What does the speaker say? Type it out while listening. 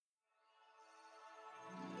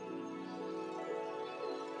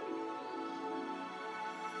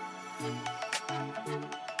Hey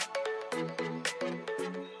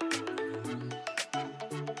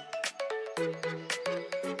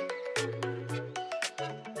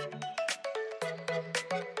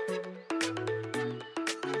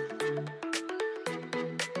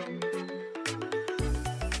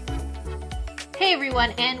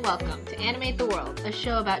everyone, and welcome to Animate the World, a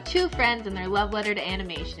show about two friends and their love letter to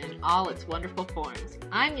animation in all its wonderful forms.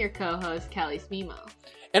 I'm your co-host, Kelly Smemo.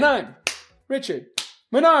 And I'm Richard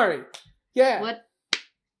Minari. Yeah. What?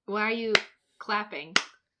 Why are you clapping?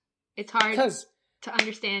 It's hard to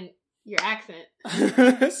understand your accent.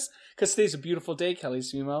 Because today's a beautiful day, Kelly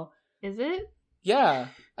Smemo. Is it? Yeah.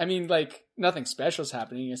 I mean, like, nothing special is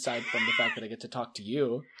happening aside from the fact that I get to talk to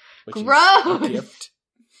you, which Gross! is a gift.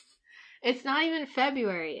 It's not even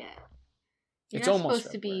February yet. You're It's not almost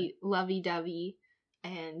supposed to be lovey-dovey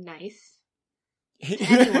and nice.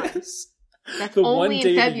 Yes. That's The only one day in of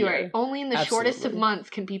the February. year. Only in the shortest of Absolutely. months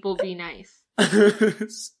can people be nice. All After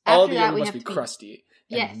the that, other we must have be to be- crusty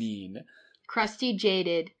and Yes. mean. Crusty,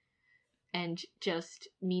 jaded, and just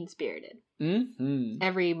mean-spirited. Mm-hmm.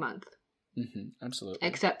 Every month. Mm-hmm. Absolutely.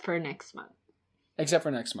 Except for next month. Except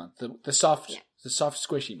for next month. The soft, Yeah. the soft,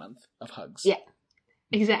 squishy month of hugs. Yeah.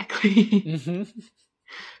 Exactly. Mm-hmm.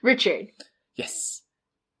 Richard, Yes.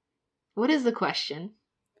 what is the question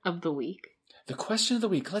of the week? The question of the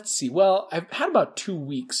week. Let's see. Well, I've had about 2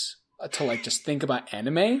 weeks to like just think about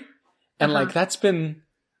anime, and like that's been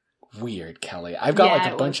weird, Kelly. I've got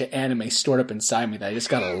like a bunch of anime stored up inside me that I just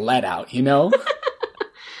gotta let out. You know,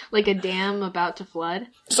 Like a dam about to flood?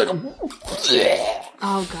 it's like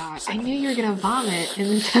Oh god, I knew you were gonna vomit in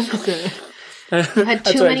this episode. I You had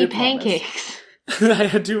too many pancakes. I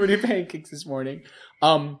had too many pancakes this morning.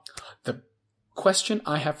 The question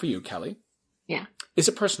I have for you, Kelly, is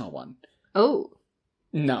a personal one. Oh,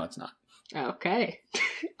 No, it's not. okay.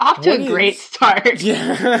 Off to What a great is- start.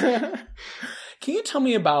 Yeah. Can you tell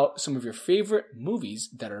me about some of your favorite movies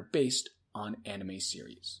that are based on anime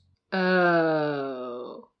series?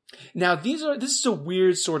 Oh. Now, this is a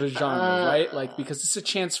weird sort of genre, right? Like, because this is a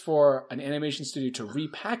chance for an animation studio to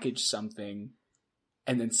repackage something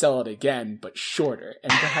and then sell it again, but shorter,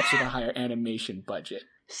 and perhaps with a higher animation budget.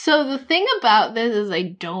 So the thing about this is I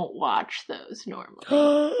don't watch those normally.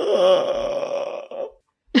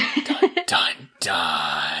 Dun, dun,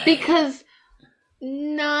 dun. Because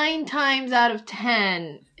 9 times out of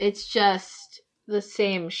 10, it's just the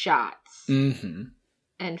same shots. Mm-hmm.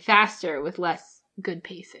 And faster with less good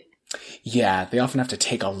pacing. Yeah, they often have to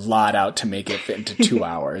take a lot out to make it fit into 2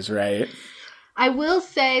 hours, right? I will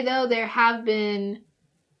say, though, there have been,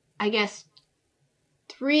 I guess,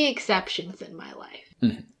 3 exceptions in my life.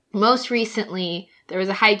 Mhm. Most recently, there was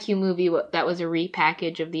a Haikyuu movie that was a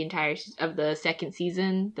repackage of the second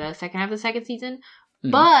season, the second half of the second season.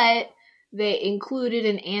 Mhm. But they included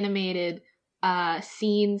an animated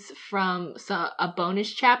scenes from a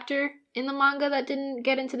bonus chapter in the manga that didn't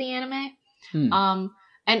get into the anime. Hmm.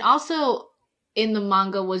 And also in the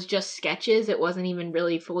manga was just sketches. It wasn't even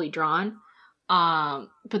really fully drawn.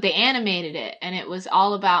 But they animated it, and it was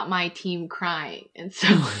all about my team crying. And so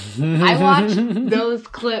I watched those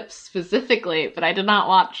clips specifically, but I did not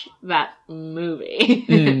watch that movie.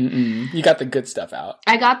 Mm-mm. You got the good stuff out.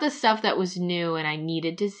 I got the stuff that was new and I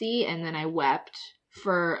needed to see, and then I wept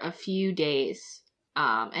for a few days.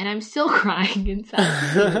 And I'm still crying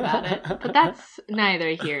inside thinking about it. But that's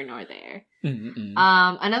neither here nor there. Mm-mm.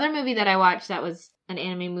 Another movie that I watched that was an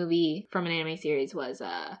anime movie from an anime series was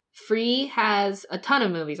Free has a ton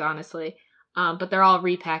of movies, honestly. But they're all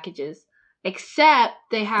repackages. Except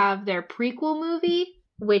they have their prequel movie,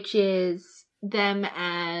 which is them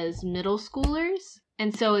as middle schoolers.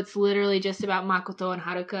 And so it's literally just about Makoto and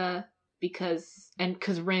Haruka because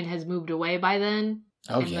Rin has moved away by then.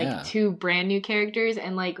 Oh, and yeah. like 2 brand new characters,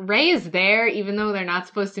 and like Ray is there even though they're not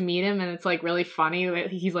supposed to meet him, and it's like really funny that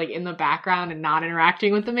he's like in the background and not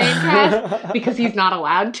interacting with the main cast because he's not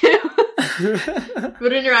allowed to.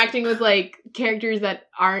 But interacting with like characters that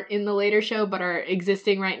aren't in the later show but are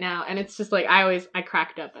existing right now, and it's just like I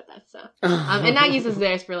cracked up at that stuff. And Nagisa's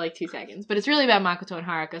there for like 2 seconds, but it's really about Makoto and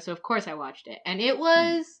Haruka, so of course I watched it, and it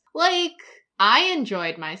was like I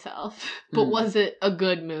enjoyed myself, but was it a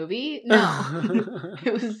good movie? No.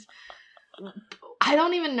 It was... I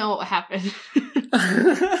don't even know what happened.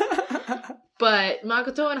 But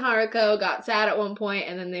Makoto and Haruko got sad at one point,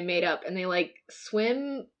 and then they made up, and they, like,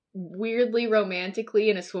 swim weirdly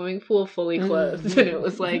romantically in a swimming pool fully clothed. And it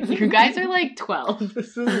was like, you guys are, like, 12.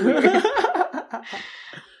 This is weird.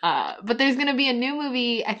 But there's gonna be a new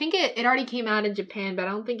movie. I think it already came out in Japan, but I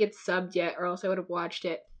don't think it's subbed yet, or else I would have watched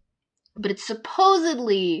it. But it's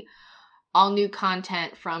supposedly all new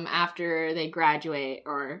content from after they graduate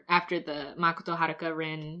or after the Makoto, Haruka,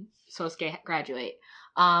 Rin, Sosuke graduate.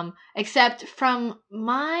 Except from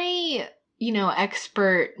my,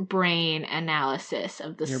 expert brain analysis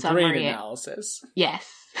of the summary. Your brain analysis. Yes.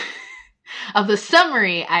 Of the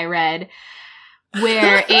summary I read,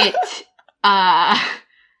 where it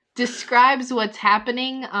describes what's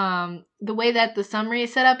happening. The way that the summary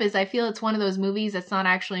is set up is I feel it's one of those movies that's not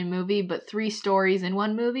actually a movie, but 3 stories in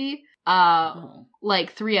one movie.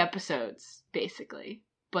 Like 3 episodes, basically.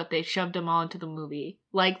 But they shoved them all into the movie,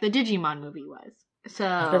 like the Digimon movie was. So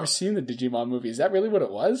I've never seen the Digimon movie. Is that really what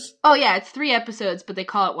it was? Oh yeah, it's 3 episodes, but they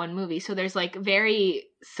call it one movie. So there's like very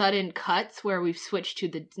sudden cuts where we've switched to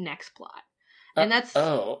the next plot. And that's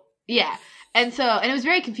yeah. And it was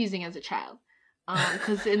very confusing as a child.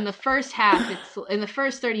 Because in the first half, in the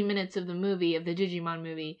first 30 minutes of the movie, of the Digimon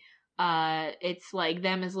movie, it's like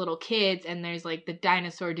them as little kids, and there's like the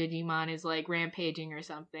dinosaur Digimon is like rampaging or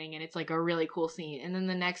something, and it's like a really cool scene. And then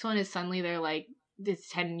the next one is suddenly they're like, it's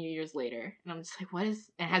 10 years later, and I'm just like, what is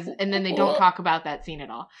and then they don't talk about that scene at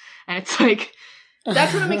all. And it's like,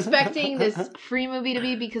 that's what I'm expecting this free movie to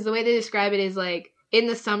be, because the way they describe it is like, in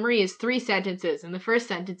the summary is 3 sentences, and the first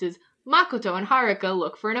sentence is, Makoto and Haruka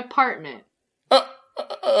look for an apartment.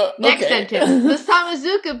 Next sentence, the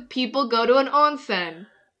Samazuka people go to an onsen.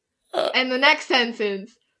 And the next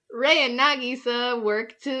sentence, Rei and Nagisa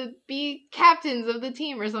work to be captains of the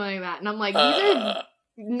team or something like that. And I'm like,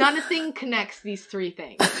 nothing connects these 3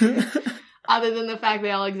 things. Other than the fact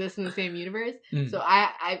they all exist in the same universe. So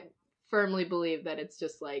I firmly believe that it's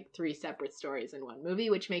just like 3 separate stories in one movie,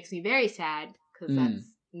 which makes me very sad, because that's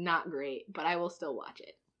not great. But I will still watch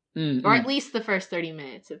it. Or at least the first 30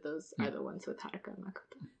 minutes, if those are the ones with Haruka and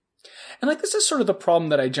Makoto. And like, this is sort of the problem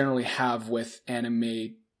that I generally have with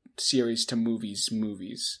anime series to movies,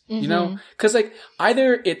 you know? Because like,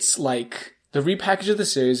 either it's like the repackage of the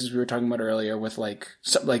series, as we were talking about earlier, with like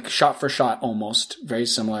shot for shot almost, very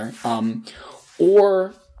similar.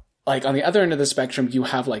 Or like on the other end of the spectrum, you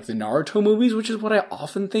have like the Naruto movies, which is what I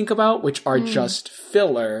often think about, which are just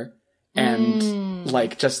filler. And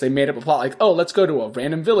like, just they made up a plot like, oh, let's go to a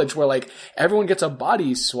random village where like everyone gets a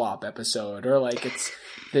body swap episode, or like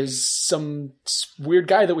there's some weird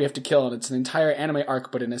guy that we have to kill, and it's an entire anime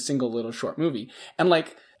arc but in a single little short movie. And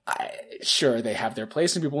like, sure, they have their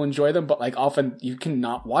place and people enjoy them, but like often you can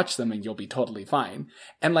not watch them and you'll be totally fine.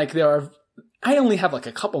 And like, I only have like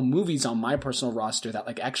a couple movies on my personal roster that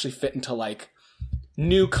like actually fit into like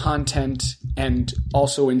new content and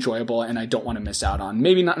also enjoyable, and I don't want to miss out on.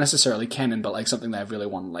 Maybe not necessarily canon, but like something that I really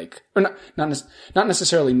want to like, or not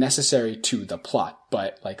necessarily necessary to the plot,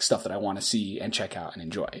 but like stuff that I want to see and check out and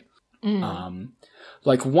enjoy.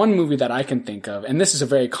 Like one movie that I can think of, and this is a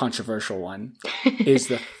very controversial one, is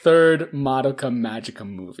the 3rd Madoka Magica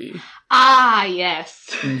movie. Ah, yes.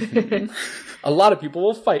 A lot of people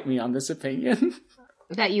will fight me on this opinion.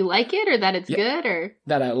 That you like it, or that it's good, or?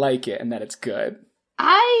 That I like it and that it's good.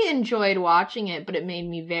 I enjoyed watching it, but it made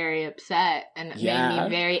me very upset, and it made me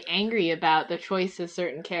very angry about the choices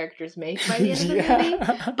certain characters make by the end of the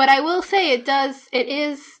movie. But I will say it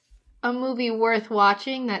is a movie worth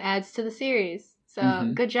watching that adds to the series.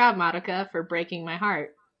 So good job, Madoka, for breaking my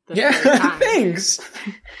heart. Thanks.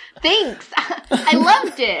 Thanks. I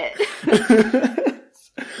loved it.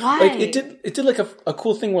 Why? Like it did like a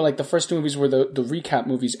cool thing where like the first 2 movies were the recap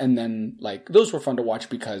movies, and then like those were fun to watch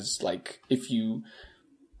because like if you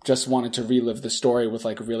just wanted to relive the story with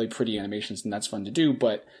like really pretty animations, and that's fun to do.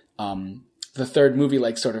 But the 3rd movie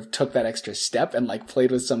like sort of took that extra step and like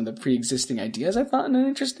played with some of the pre-existing ideas, I thought, in an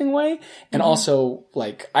interesting way. And also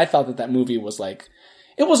like I thought that movie was like,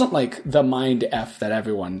 it wasn't like the mind F that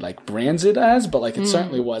everyone like brands it as, but like it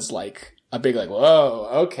certainly was like a big like, whoa,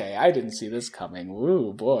 okay, I didn't see this coming.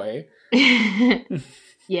 Woo, boy.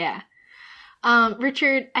 Yeah.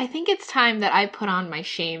 Richard, I think it's time that I put on my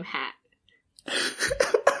shame hat.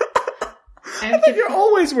 I think you're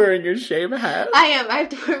always wearing your shame hat. I am. I have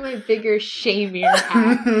to wear my bigger, shamier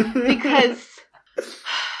hat. Because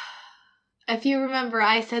if you remember,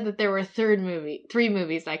 I said that there were 3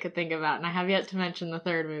 movies I could think about, and I have yet to mention the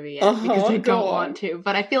 3rd movie yet, because I don't want to.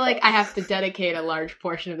 But I feel like I have to dedicate a large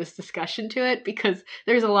portion of this discussion to it, because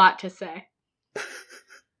there's a lot to say.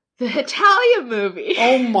 The Hetalia movie.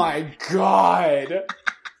 Oh my god.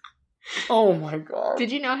 Oh my god.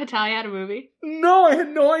 Did you know Hetalia had a movie? No, I had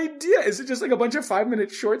no idea. Is it just like a bunch of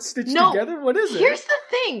 5-minute shorts stitched together? What is it? Here's the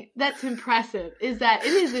thing that's impressive, is that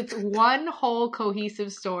it is its one whole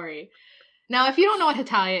cohesive story. Now, if you don't know what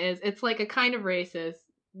Hetalia is, it's like a kind of racist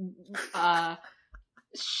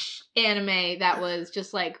anime that was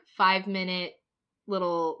just like 5-minute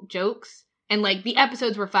little jokes, And, like, the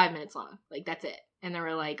episodes were 5 minutes long. Like, that's it. And there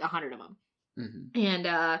were, like, 100 of them. Mm-hmm.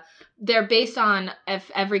 And they're based on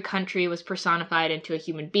if every country was personified into a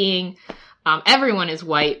human being. Everyone is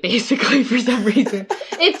white, basically, for some reason.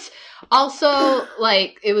 It's also,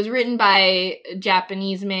 like, it was written by a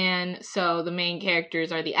Japanese man, so the main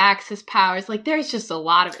characters are the Axis powers. Like, there's just a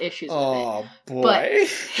lot of issues with it. Oh, boy. But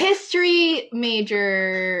history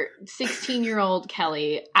major 16-year-old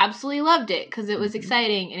Kelly absolutely loved it because it was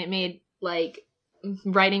exciting and it made, like,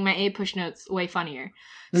 writing my push notes way funnier.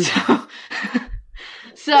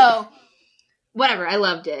 So, whatever, I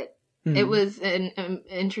loved it. Mm-hmm. It was an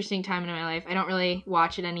interesting time in my life. I don't really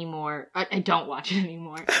watch it anymore. I don't watch it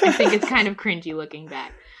anymore. I think it's kind of cringy looking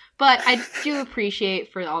back. But I do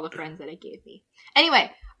appreciate for all the friends that it gave me. Anyway,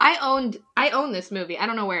 I own this movie. I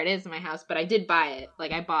don't know where it is in my house, but I did buy it.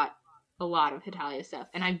 Like, I bought a lot of Hetalia stuff.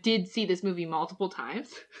 And I did see this movie multiple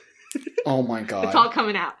times. Oh my god. It's all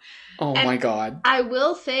coming out. Oh my god. I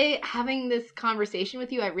will say, having this conversation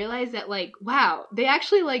with you, I realized that, like, wow, they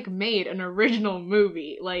actually, like, made an original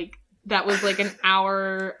movie. Like, that was, like, an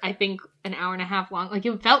hour, I think, an hour and a half long. Like,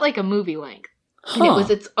 it felt like a movie length. And it was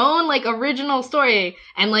its own, like, original story.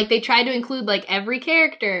 And, like, they tried to include, like, every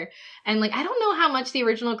character. And, like, I don't know how much the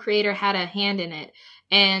original creator had a hand in it.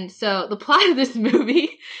 And so the plot of this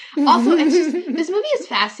movie, also, it's just, this movie is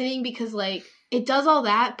fascinating because, like, it does all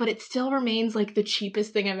that, but it still remains, like, the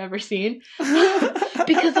cheapest thing I've ever seen.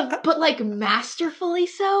 But, like, masterfully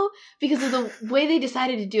so, because of the way they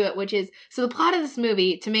decided to do it, which is, so the plot of this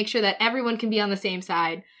movie, to make sure that everyone can be on the same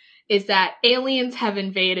side, is that aliens have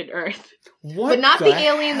invaded Earth. What? But not the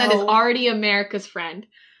alien that is already America's friend.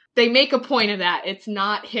 They make a point of that. It's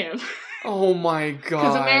not him. Oh my god.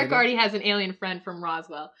 Because America already has an alien friend from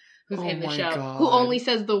Roswell, who's in the show, who only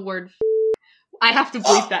says the word I have to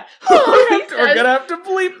bleep that. We're gonna have to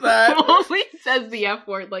bleep that. Who only says the F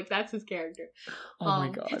word, like, that's his character. Oh my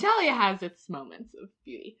god. Hetalia has its moments of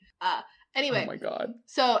beauty. Anyway. Oh my god.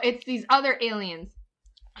 So it's these other aliens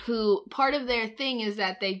who, part of their thing is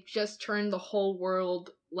that they just turned the whole world,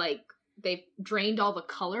 like, they've drained all the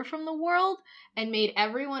color from the world and made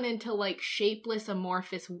everyone into, like, shapeless,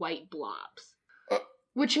 amorphous white blobs.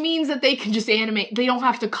 Which means that they can just animate. They don't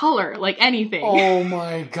have to color, like, anything. Oh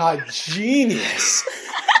my god, genius.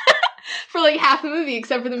 For, like, half the movie,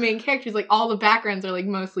 except for the main characters, like, all the backgrounds are, like,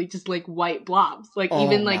 mostly just, like, white blobs. Like,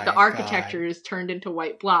 even, like, the architecture is turned into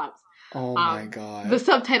white blobs. Oh my god. The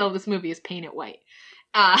subtitle of this movie is Paint It White.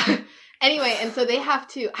 Anyway, and so they have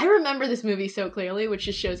to... I remember this movie so clearly, which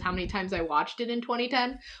just shows how many times I watched it in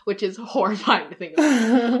 2010, which is horrifying to think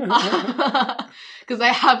about. Because I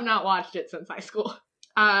have not watched it since high school.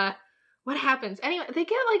 What happens? Anyway, they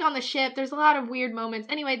get, like, on the ship. There's a lot of weird moments.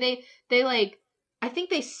 Anyway, they like, I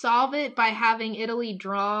think they solve it by having Italy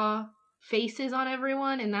draw faces on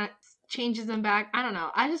everyone, and that changes them back. I don't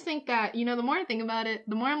know. I just think that, you know, the more I think about it,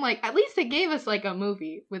 the more I'm like, at least it gave us, like, a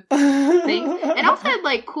movie with things. And also had,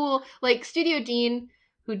 like, cool, like, Studio Dean,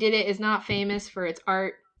 who did it, is not famous for its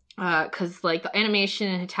art. Because, like, the animation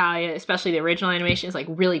in Hetalia, especially the original animation, is, like,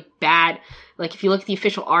 really bad. Like, if you look at the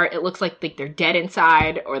official art, it looks like they're dead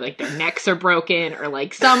inside, or, like, their necks are broken, or,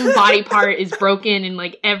 like, some body part is broken, and,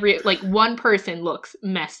 like, one person looks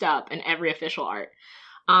messed up in every official art.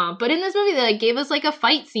 But in this movie, they, like, gave us, like, a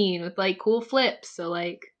fight scene with, like, cool flips. So,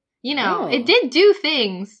 like, you know, It did do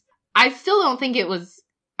things. I still don't think it was...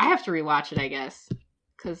 I have to rewatch it, I guess.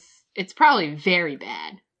 Because it's probably very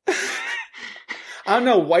bad. I don't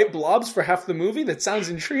know, white blobs for half the movie? That sounds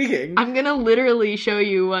intriguing. I'm gonna literally show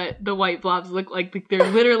you what the white blobs look like.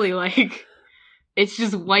 They're literally like... It's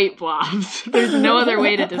just white blobs. There's no other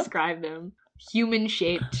way to describe them.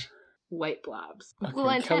 Human-shaped white blobs.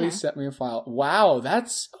 Okay, Kelly sent me a file. Wow,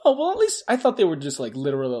 that's... Oh, well, at least I thought they were just, like,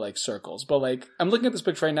 literally, like, circles. But, like, I'm looking at this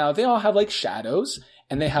picture right now. They all have, like, shadows.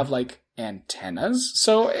 And they have, like, antennas.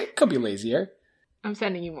 So it could be lazier. I'm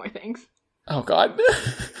sending you more things. Oh, God.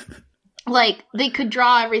 Like, they could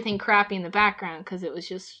draw everything crappy in the background because it was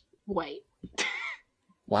just white.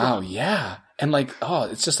 Wow, yeah. And, like, oh,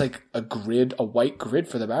 it's just, like, a white grid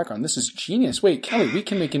for the background. This is genius. Wait, Kelly, we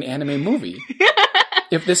can make an anime movie.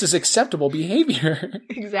 If this is acceptable behavior.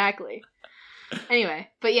 Exactly. Anyway,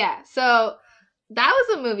 but yeah, so that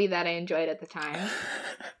was a movie that I enjoyed at the time.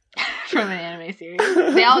 From an anime series.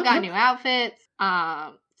 They all got new outfits.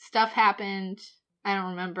 Stuff happened. I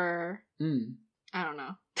don't remember. I don't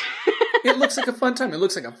know. It looks like a fun time. It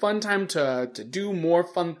looks like a fun time to do more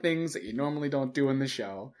fun things that you normally don't do in the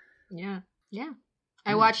show. Yeah.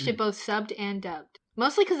 I watched it both subbed and dubbed.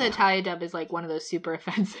 Mostly because the Italian dub is like one of those super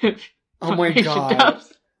offensive oh my god.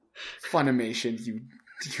 Dubs. Funimation, you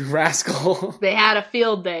rascal. They had a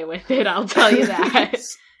field day with it, I'll tell you that.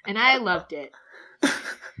 And I loved it.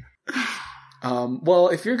 Well,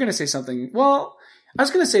 if you're going to say something, well, I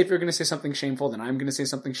was going to say if you're going to say something shameful, then I'm going to say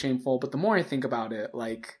something shameful. But the more I think about it,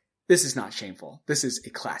 like, this is not shameful. This is a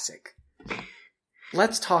classic.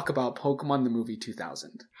 Let's talk about Pokemon the movie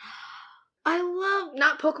 2000. I love,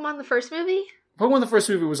 not Pokemon the first movie? Pokemon the first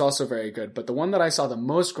movie was also very good, but the one that I saw the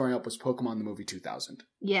most growing up was Pokemon the movie 2000.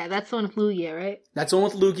 Yeah, that's the one with Lugia, right? That's the one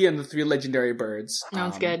with Lugia and the 3 legendary birds.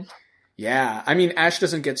 Sounds good. Yeah, I mean, Ash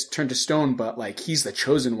doesn't get turned to stone, but, like, he's the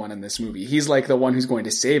chosen one in this movie. He's, like, the one who's going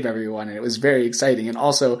to save everyone, and it was very exciting. And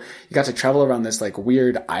also, you got to travel around this, like,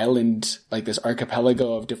 weird island, like, this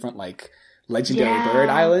archipelago of different, like, legendary bird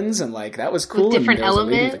islands, and, like, that was cool. With different and there was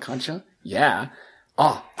elements. a lady with a concha. Yeah.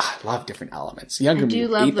 Oh, I love different elements. Younger I do me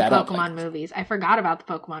love ate the that up, Pokemon like, movies. I forgot about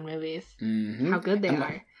the Pokemon movies. Mm-hmm. How good they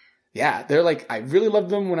are. Yeah, they're like, I really loved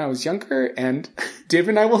them when I was younger, and Dave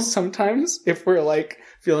and I will sometimes, if we're like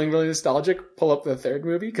feeling really nostalgic, pull up the third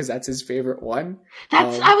movie, because that's his favorite one. I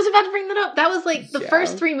was about to bring that up. That was like, the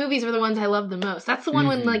first 3 movies were the ones I loved the most. That's the one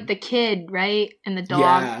when like the kid, right? And the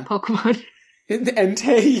dog Pokemon. And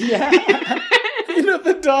Entei, yeah. You know,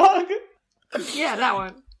 the dog? Yeah, that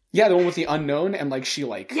one. Yeah, the one with the unknown, and like she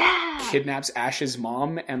like Yeah. kidnaps Ash's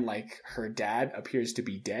mom, and like her dad appears to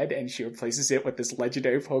be dead, and she replaces it with this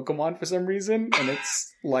legendary Pokemon for some reason, and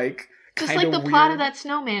it's like just kind of like the weird. plot of that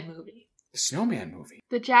Snowman movie. The Snowman movie.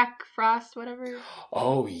 The Jack Frost, whatever.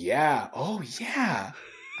 Oh yeah. I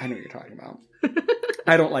know what you're talking about.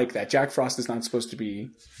 I don't like that. Jack Frost is not supposed to be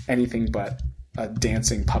anything but a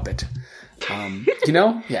dancing puppet. You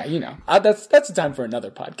know? Yeah, you know. That's a time for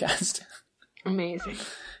another podcast. Amazing.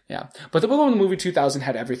 Yeah. But the Pokemon movie 2000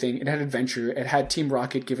 had everything. It had adventure. It had Team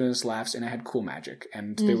Rocket giving us laughs, and it had cool magic.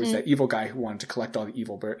 And there was that evil guy who wanted to collect all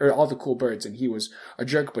the all the cool birds, and he was a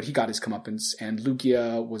jerk, but he got his comeuppance. And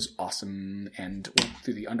Lugia was awesome and went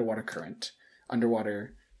through the underwater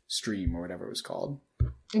stream, or whatever it was called.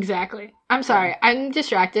 Exactly. I'm sorry. I'm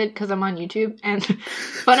distracted because I'm on YouTube, and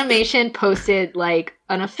Funimation posted like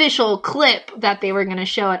an official clip that they were going to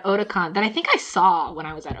show at Otakon that I think I saw when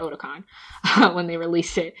I was at Otakon when they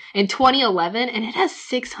released it in 2011, and it has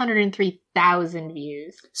 603,000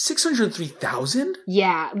 views. 603,000?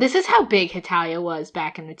 Yeah. This is how big Hitalia was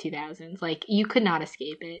back in the 2000s. Like, you could not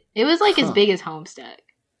escape it. It was like as big as Homestuck.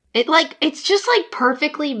 It's just like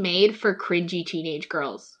perfectly made for cringy teenage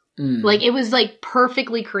girls. Like, it was, like,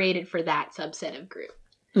 perfectly created for that subset of group.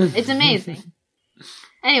 It's amazing.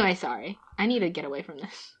 Anyway, sorry. I need to get away from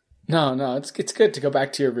this. No, it's good to go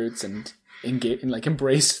back to your roots and engage and, like,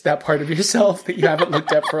 embrace that part of yourself that you haven't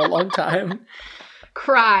looked at for a long time.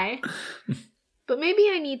 Cry. But maybe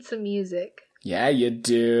I need some music. Yeah, you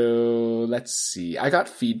do. Let's see. I got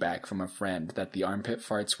feedback from a friend that the armpit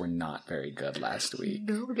farts were not very good last week.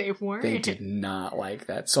 No, they weren't. They did not like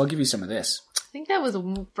that. So I'll give you some of this. I think that was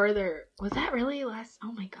further. Was that really last?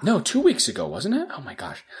 Oh my god. No, 2 weeks ago, wasn't it? Oh my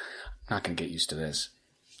gosh. I'm not going to get used to this.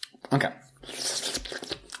 Okay.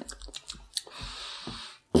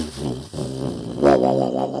 Ooh, is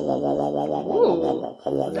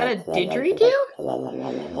that a didgeridoo?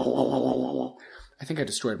 I think I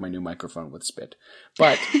destroyed my new microphone with spit.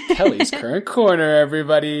 But Kelly's Current Corner,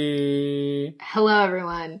 everybody. Hello,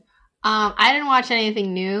 everyone. I didn't watch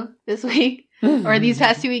anything new this week or these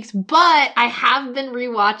past 2 weeks, but I have been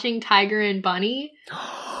rewatching Tiger and Bunny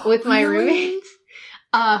with my roommates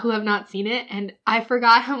who have not seen it, and I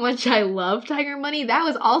forgot how much I love Tiger and Bunny. That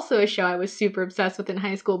was also a show I was super obsessed with in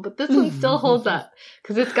high school, but this one still holds up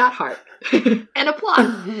because it's got heart and a plot,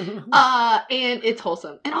 and it's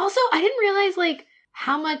wholesome. And also, I didn't realize like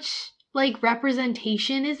how much like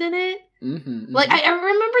representation is in it. Like I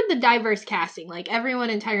remembered the diverse casting. Like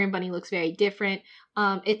everyone in Tiger and Bunny looks very different.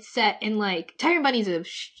 It's set in like Tiger and Bunny's a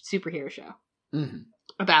superhero show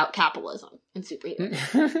about capitalism and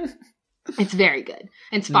superheroes. It's very good,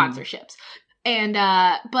 and sponsorships, and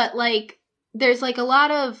but like there's like a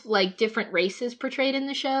lot of like different races portrayed in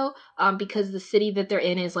the show, because the city that they're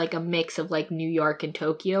in is like a mix of like New York and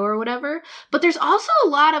Tokyo or whatever. But there's also a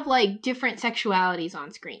lot of like different sexualities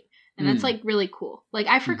on screen. And that's, like, really cool. Like,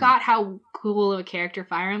 I forgot how cool of a character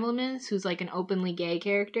Fire Emblem is, who's, like, an openly gay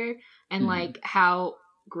character, and, like, how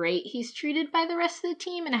great he's treated by the rest of the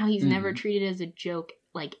team, and how he's never treated as a joke,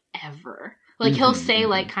 like, ever. Like, he'll say,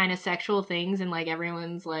 like, kind of sexual things, and, like,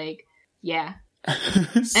 everyone's like, yeah.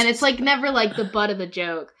 And it's, like, never, like, the butt of the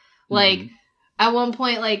joke. Like, at one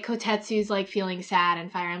point, like, Kotetsu's, like, feeling sad,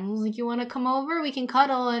 and Fire Emblem's like, you want to come over? We can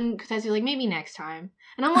cuddle. And Kotetsu's like, maybe next time.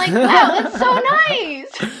 And I'm like, wow, that's so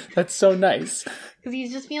nice. That's so nice. Because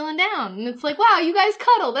he's just feeling down. And it's like, wow, you guys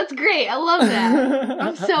cuddle. That's great. I love that.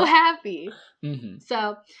 I'm so happy.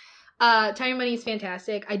 So, Time Money is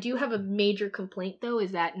fantastic. I do have a major complaint, though,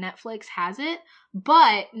 is that Netflix has it.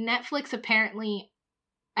 But Netflix apparently,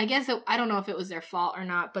 I don't know if it was their fault or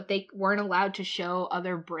not, but they weren't allowed to show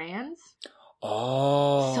other brands.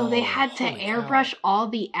 Oh. So they had to airbrush all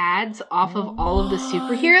the ads off of all of the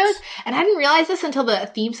superheroes. And I didn't realize this until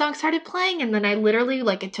the theme song started playing. And then I literally,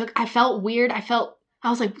 I felt weird. I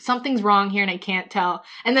was like, something's wrong here and I can't tell.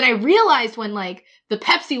 And then I realized when the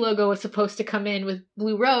Pepsi logo was supposed to come in with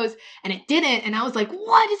Blue Rose and it didn't. And I was like,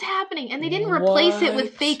 what is happening? And they didn't replace it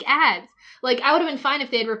with fake ads. I would have been fine if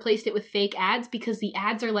they had replaced it with fake ads because the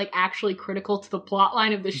ads are actually critical to the plot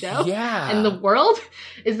line of the show. Yeah. And the world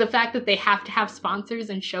is the fact that they have to have sponsors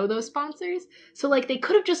and show those sponsors. So they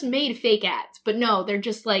could have just made fake ads, but no, they're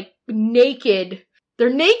just naked. They're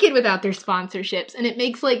naked without their sponsorships. And it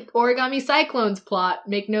makes Origami Cyclone's plot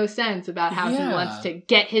make no sense about how he wants to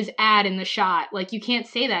get his ad in the shot. You can't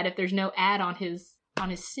say that if there's no ad on his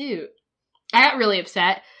suit. I got really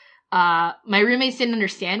upset. My roommates didn't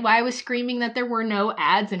understand why I was screaming that there were no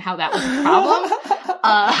ads and how that was a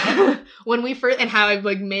problem. When we first, and how I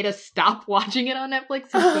made us stop watching it on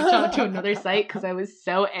Netflix and switch on to another site because I was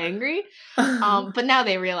so angry. But now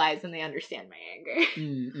they realize and they understand my anger.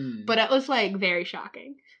 Mm-mm. But it was very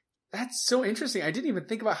shocking. That's so interesting. I didn't even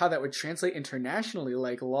think about how that would translate internationally,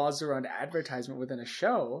 laws around advertisement within a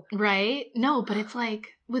show. Right? No, but it's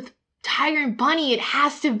with Tiger and Bunny, it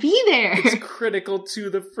has to be there. It's critical to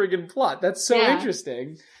the friggin' plot. That's so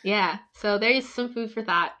interesting. Yeah. So there's some food for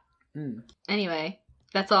thought. Mm. Anyway,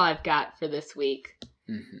 that's all I've got for this week.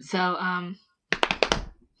 Mm-hmm. So,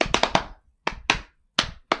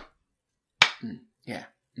 Yeah.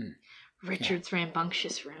 Mm. Richard's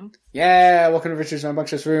Rambunctious Room. Yeah, welcome to Richard's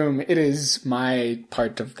Rambunctious Room. It is my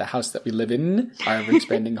part of the house that we live in, our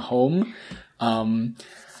ever-expanding home.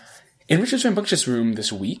 In Richard's Rambunctious Room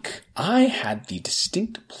this week, I had the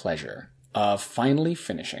distinct pleasure of finally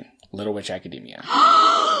finishing Little Witch Academia.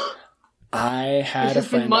 I had a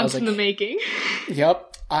friend. Been months in the making.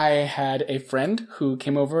 Yep. I had a friend who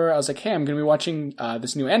came over. I was like, hey, I'm going to be watching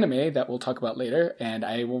this new anime that we'll talk about later. And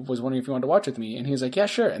I was wondering if you wanted to watch with me. And he was like, yeah,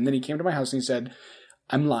 sure. And then he came to my house and he said,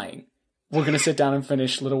 I'm lying. We're going to sit down and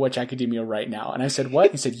finish Little Witch Academia right now. And I said,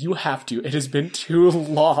 what? He said, you have to. It has been too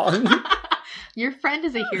long. Your friend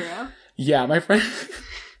is a hero. Yeah, my friend.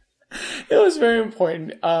 It was very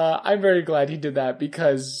important. I'm very glad he did that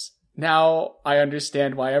because now I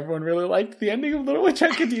understand why everyone really liked the ending of Little Witch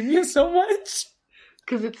Academia so much.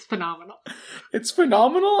 Because it's phenomenal. It's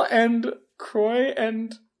phenomenal, and Croy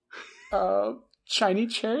and Shiny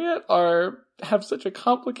Chariot have such a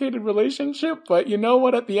complicated relationship, but you know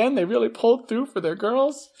what? At the end, they really pulled through for their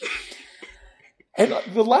girls. And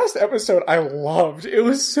the last episode I loved. It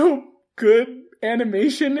was so good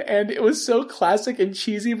animation, and it was so classic and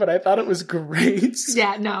cheesy, but I thought it was great.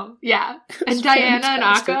 Yeah, no, yeah. And Diana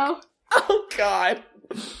fantastic. And Akko. Oh, God.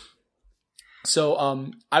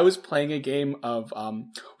 So, I was playing a game of,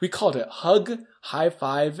 we called it Hug, High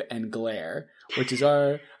Five, and Glare, which is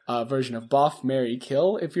our version of Boff, Marry,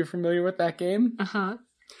 Kill, if you're familiar with that game. Uh-huh.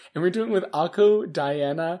 And we're doing it with Akko,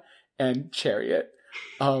 Diana, and Chariot.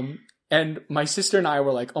 And my sister and I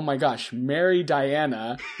were like, oh my gosh, marry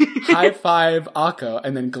Diana, high five Akko,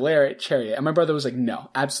 and then glare at Chariot. And my brother was like, no,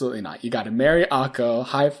 absolutely not. You gotta marry Akko,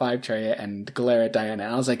 high five Chariot, and glare at Diana.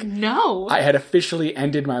 And I was like, no. I had officially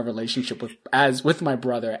ended my relationship with my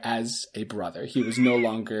brother as a brother. He was no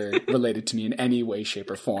longer related to me in any way,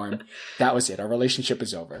 shape, or form. That was it. Our relationship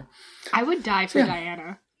is over. I would die for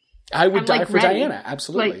Diana. I would die for Diana,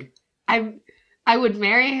 absolutely. I would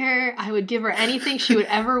marry her. I would give her anything she would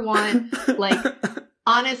ever want.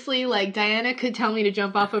 Honestly, Diana could tell me to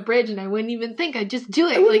jump off a bridge and I wouldn't even think. I'd just do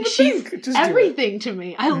it. She's everything to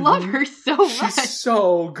me. I love her so much. She's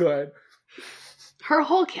so good. Her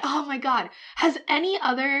whole, oh my God. Has any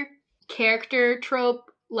other character trope,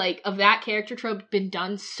 of that character trope been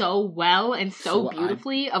done so well and so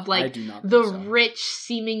beautifully? I do not the so. Rich,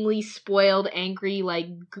 seemingly spoiled, angry,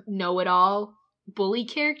 know-it-all bully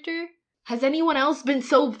character? Has anyone else been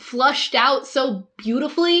so flushed out so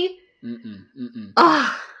beautifully?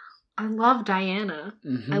 I love Diana.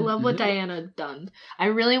 I love what Diana done. I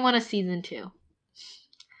really want a season 2.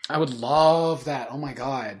 I would love that. Oh my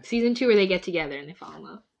God. Season 2 where they get together and they fall in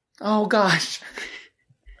love. Oh gosh.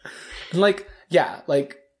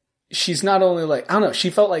 She's not only I don't know,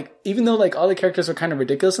 she felt even though all the characters were kind of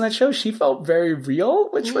ridiculous in that show, she felt very real,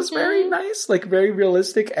 which was very nice, very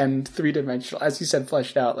realistic and 3-dimensional. As you said,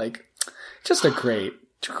 fleshed out, just a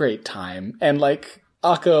great time. And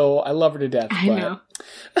Akko, I love her to death. I know.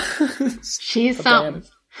 She's something.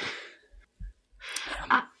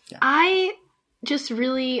 just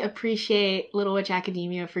really appreciate Little Witch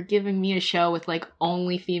Academia for giving me a show with, like,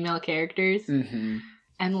 only female characters. Mm-hmm.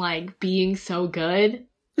 And, like, being so good.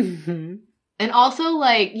 Mm-hmm. And also,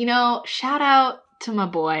 like, you know, shout out to my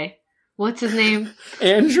boy. What's his name?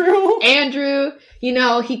 Andrew? Andrew. You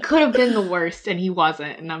know, he could have been the worst, and he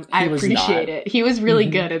wasn't. And I appreciate it. He was really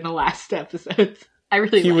good in the last episodes. I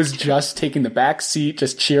really He was him. just taking the back seat,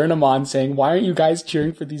 just cheering them on, saying, why aren't you guys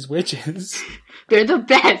cheering for these witches? They're the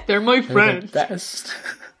best. They're my friends. They're the best.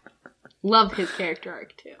 Love his character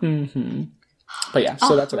arc, too. Mm-hmm. But yeah,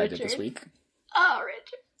 so that's what Richard. I did this week. Oh,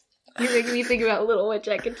 Richard. You're making me think about Little Witch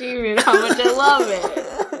Academia and how much I love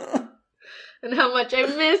it. And how much I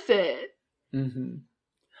miss it. Mm-hmm.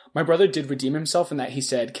 My brother did redeem himself in that he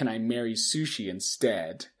said, can I marry Sushi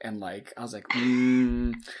instead? And, like, I was like,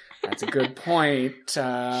 that's a good point.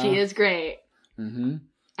 She is great. Mm-hmm.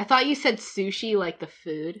 I thought you said sushi like the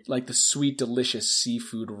food. Like the sweet, delicious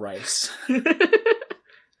seafood rice.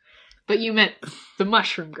 But you meant the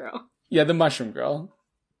mushroom girl. Yeah, the mushroom girl.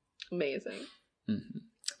 Amazing. Mm-hmm.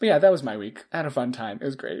 But yeah, that was my week. I had a fun time. It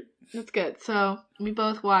was great. That's good. So, we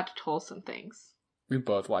both watched wholesome things. We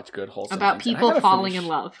both watched good, wholesome about things. About people falling in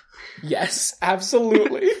love. Yes,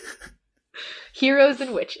 absolutely. Heroes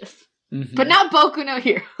and witches. Mm-hmm. But not Boku no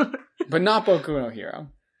Hero. But not Boku no Hero.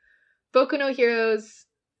 Boku no Hero's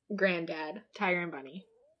granddad, Tiger and Bunny.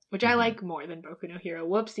 Which I like more than Boku no Hero.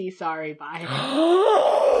 Whoopsie, sorry, bye.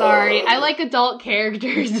 Sorry, I like adult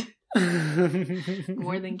characters.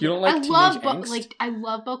 More than you don't like I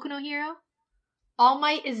love Boku no Hero. All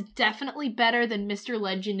Might is definitely better than Mr.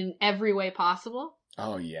 Legend in every way possible.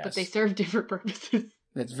 Oh, yes. But they serve different purposes.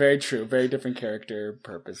 That's very true. Very different character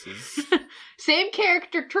purposes. Same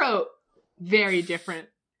character trope. Very different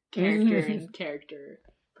character and character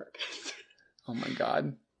purpose. Oh my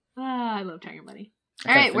god. I love Tiger Bunny.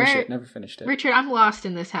 All right, never finished it. Richard, I'm lost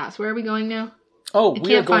in this house. Where are we going now? Oh,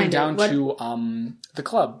 we are going down to the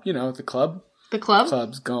club. You know, the club. The club? The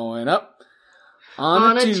club's going up.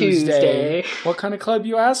 On a Tuesday. What kind of club,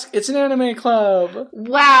 you ask? It's an anime club.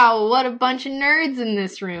 Wow, what a bunch of nerds in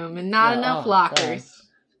this room and not enough lockers.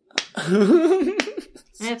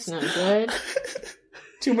 That's no good.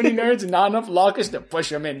 Too many nerds and not enough lockers to push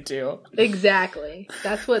them into. Exactly.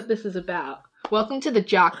 That's what this is about. Welcome to the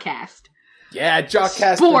Jockcast. Yeah,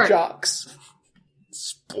 Jockcast for jocks.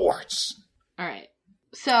 Sports. All right.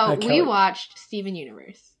 So, we watched Steven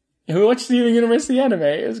Universe. We watched Steven Universe the anime.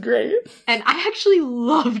 It was great. And I actually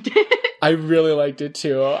loved it. I really liked it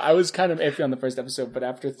too. I was kind of iffy on the first episode, but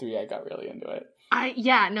after 3 I got really into it.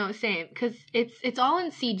 Same. Because it's all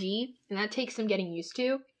in CG, and that takes some getting used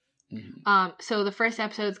to. Mm-hmm. So the first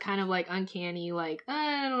episode's kind of like uncanny, like,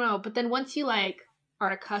 I don't know. But then once you like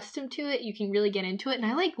are accustomed to it, you can really get into it. And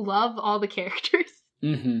I like love all the characters.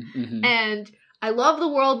 Mm-hmm, mm-hmm. And I love the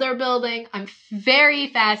world they're building. I'm very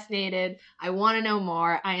fascinated. I want to know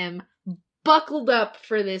more. I am buckled up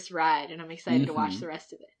for this ride, and I'm excited to watch the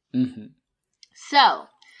rest of it. Mm-hmm. So,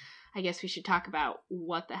 I guess we should talk about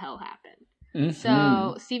what the hell happened. Mm-hmm.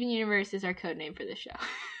 So, Steven Universe is our code name for this show.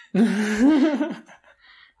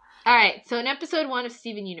 Alright, so in episode 1 of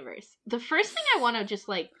Steven Universe, the first thing I want to just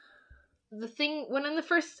like,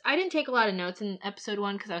 I didn't take a lot of notes in episode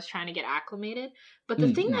 1 because I was trying to get acclimated, but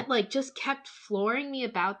the thing that like just kept flooring me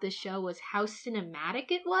about this show was how cinematic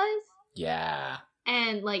it was. Yeah.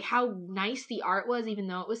 And like how nice the art was, even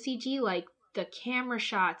though it was CG, like the camera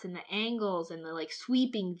shots and the angles and the like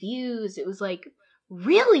sweeping views, it was like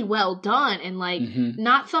really well done and like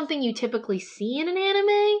not something you typically see in an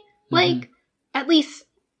anime, like at least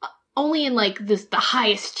only in like the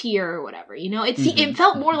highest tier or whatever, you know? It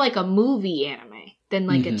felt more like a movie anime than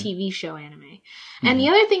like a TV show anime. And the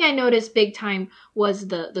other thing I noticed big time was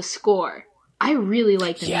the score. I really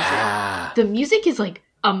like the music. The music is like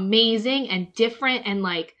amazing and different, and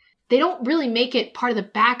like they don't really make it part of the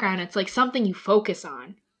background. It's like something you focus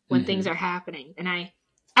on when things are happening. And I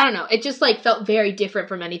don't know, it just like felt very different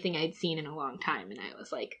from anything I'd seen in a long time, and I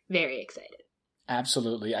was like very excited.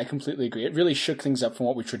 Absolutely. I completely agree. It really shook things up from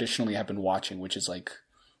what we traditionally have been watching, which is like,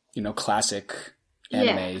 you know, classic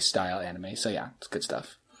anime style anime. So yeah, it's good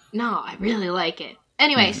stuff. No, I really like it.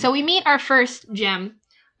 Anyway, so we meet our first gem.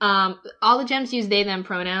 All the gems use they, them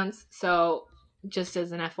pronouns. So just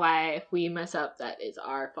as an FYI, if we mess up, that is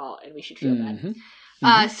our fault and we should feel bad.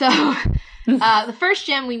 So the first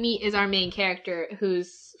gem we meet is our main character,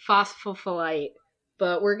 who's Phospholite,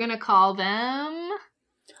 but we're going to call them...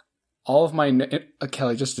 All of my...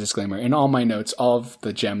 Kelly, just a disclaimer. In all my notes, all of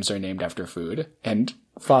the gems are named after food. And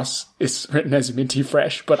Phos is written as Minty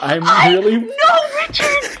Fresh, but I'm really... No,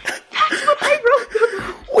 Richard! That's what I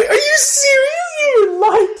wrote. Wait, are you serious? You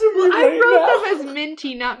lied to I wrote them as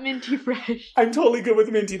Minty, not Minty Fresh. I'm totally good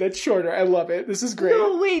with Minty. That's shorter. I love it. This is great.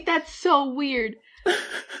 No, wait, that's so weird.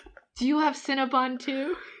 Do you have Cinnabon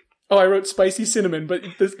too? Oh, I wrote Spicy Cinnamon, but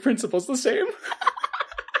the principle's the same.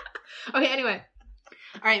 Okay, anyway.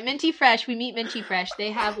 All right, Minty Fresh. We meet Minty Fresh.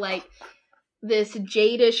 They have, like, this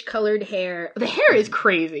jadish colored hair. The hair is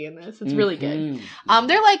crazy in this. It's really good.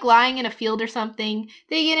 They're, like, lying in a field or something.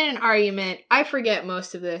 They get in an argument. I forget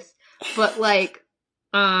most of this. But, like,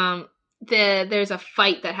 there's a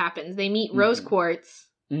fight that happens. They meet Rose Quartz.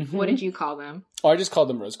 What did you call them? Oh, I just called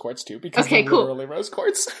them Rose Quartz, too, because they're literally Rose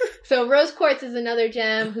Quartz. So Rose Quartz is another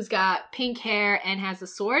gem who's got pink hair and has a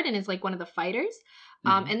sword and is, like, one of the fighters.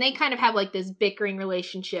 And they kind of have, like, this bickering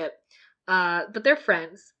relationship. But they're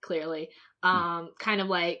friends, clearly. Kind of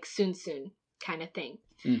like Soon kind of thing.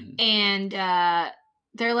 And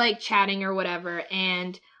they're, like, chatting or whatever.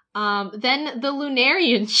 And then the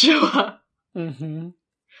Lunarians show up. And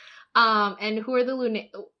who are the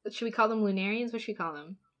should we call them Lunarians? What should we call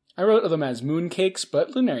them? I wrote them as mooncakes,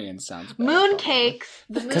 but Lunarians sounds better. Mooncakes.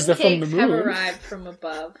 The mooncakes have arrived from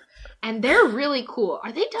above. And they're really cool.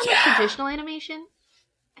 Are they done with traditional animation?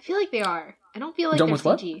 I feel like they are. I don't feel like they're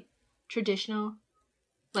CG. What? Traditional.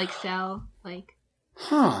 Like cell. Like.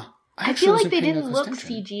 Huh. I feel like they didn't look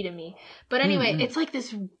CG to me. But anyway, it's like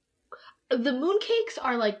this. The mooncakes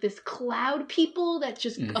are like this cloud people that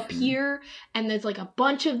just appear, and there's like a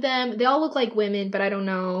bunch of them. They all look like women, but I don't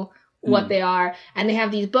know what they are. And they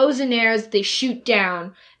have these bows and arrows that they shoot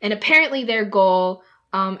down. And apparently their goal,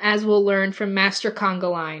 as we'll learn from Master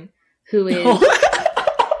Congoline, who is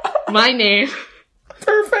my name.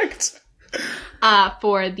 Perfect.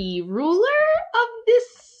 For the ruler of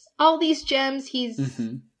all these gems, he's,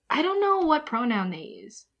 I don't know what pronoun they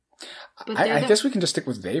use. But I guess we can just stick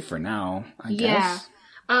with they for now, I guess.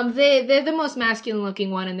 They're the most masculine looking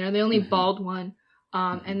one, and they're the only bald one.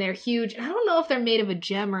 And they're huge. I don't know if they're made of a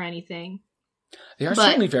gem or anything. They are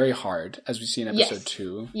certainly very hard, as we see in episode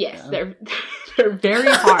 2. Yes, they're very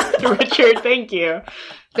hard, Richard. Thank you.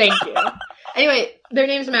 Anyway, their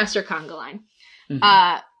name's Master Congoline.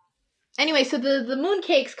 Anyway, so the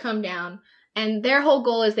mooncakes come down, and their whole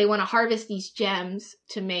goal is they want to harvest these gems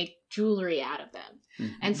to make jewelry out of them.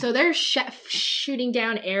 And so they're shooting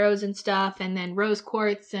down arrows and stuff, and then Rose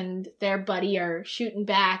Quartz and their buddy are shooting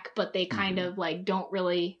back, but they kind of, like, don't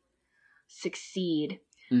really succeed.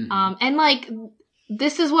 And, like,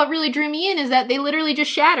 this is what really drew me in, is that they literally just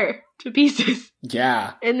shatter to pieces.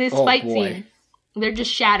 Yeah. In this fight scene. They're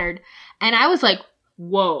just shattered. And I was like,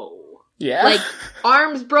 whoa. Yeah. Like,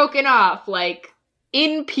 arms broken off, like,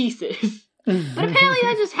 in pieces. But apparently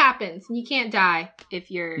that just happens, and you can't die if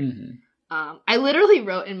you're... I literally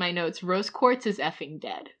wrote in my notes, Rose Quartz is effing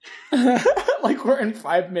dead. Like we're in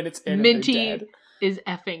 5 minutes in. Minty is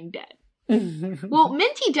effing dead. Well,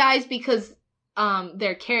 Minty dies because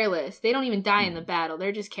they're careless. They don't even die in the battle.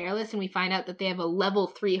 They're just careless, and we find out that they have a level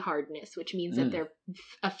 3 hardness, which means that they're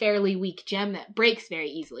a fairly weak gem that breaks very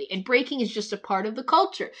easily. And breaking is just a part of the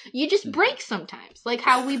culture. You just break sometimes, like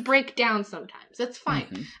how we break down sometimes. That's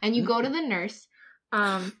fine. And you go to the nurse,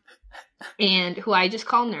 and who I just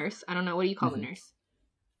call Nurse. I don't know. What do you call the nurse?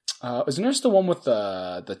 Is Nurse the one with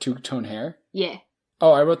the two-tone hair? Yeah.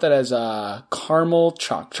 Oh, I wrote that as caramel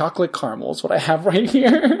chocolate caramel is what I have right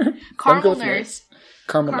here. Caramel Nurse.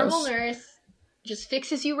 Caramel Nurse just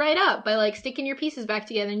fixes you right up by, like, sticking your pieces back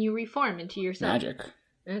together, and you reform into yourself. Magic.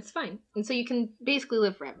 And it's fine. And so you can basically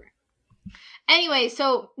live forever. Anyway,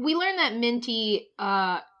 so we learned that Minty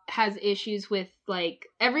has issues with, like,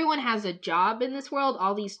 everyone has a job in this world.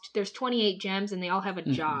 There's 28 gems, and they all have a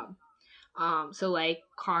job. So, like,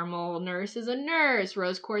 Caramel Nurse is a nurse,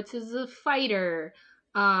 Rose Quartz is a fighter.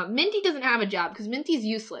 Minty doesn't have a job because Minty's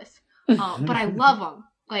useless. But I love them.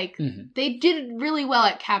 Like, they did really well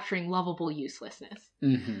at capturing lovable uselessness.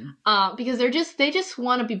 Because they just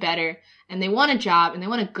want to be better, and they want a job, and they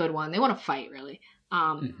want a good one. They want to fight, really.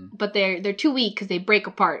 But they're too weak because they break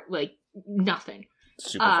apart like nothing.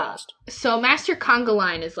 Super fast. So Master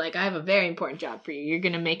Congoline is like, I have a very important job for you. You're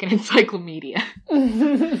going to make an encyclopedia.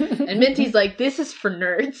 And Minty's like, this is for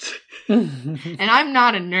nerds. And I'm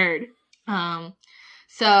not a nerd.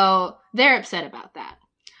 So they're upset about that.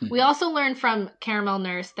 We also learned from Caramel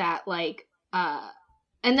Nurse that, like,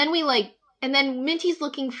 and then Minty's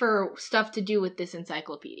looking for stuff to do with this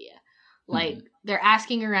encyclopedia. Like, they're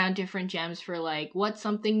asking around different gems for, like, what's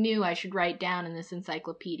something new I should write down in this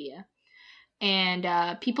encyclopedia.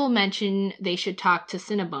 And people mention they should talk to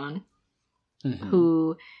Cinnabon,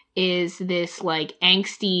 who is this, like,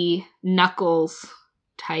 angsty Knuckles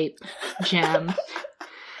type gem.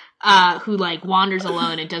 who like wanders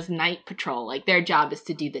alone and does night patrol. Like their job is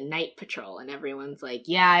to do the night patrol, and everyone's like,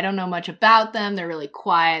 yeah, I don't know much about them. They're really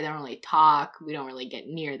quiet. They don't really talk. We don't really get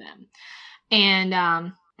near them.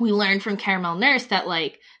 And we learned from Caramel Nurse that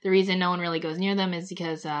like the reason no one really goes near them is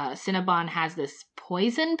because Cinnabon has this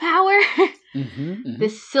poison power.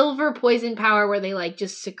 This silver poison power where they like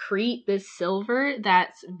just secrete this silver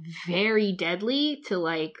that's very deadly to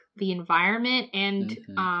like the environment, and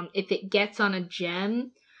if it gets on a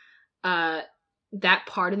gem, that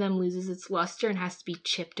part of them loses its luster and has to be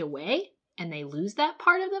chipped away, and they lose that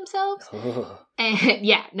part of themselves. And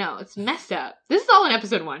yeah, no, it's messed up. This is all in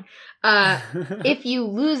episode 1. If you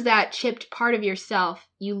lose that chipped part of yourself,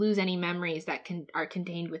 you lose any memories that are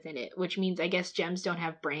contained within it, which means I guess gems don't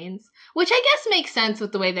have brains, which I guess makes sense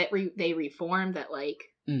with the way that they reform, that like,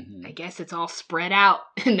 I guess it's all spread out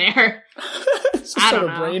in there. It's just sort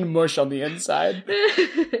of brain mush on the inside.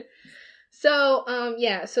 So,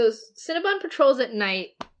 so Cinnabon patrols at night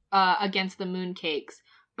against the mooncakes,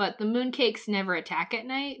 but the mooncakes never attack at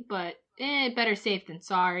night, but better safe than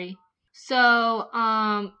sorry.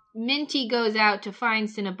 So, Minty goes out to find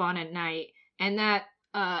Cinnabon at night, and that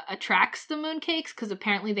attracts the mooncakes because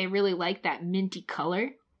apparently they really like that minty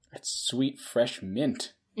color. It's sweet, fresh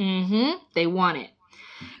mint. They want it.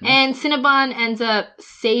 And Cinnabon ends up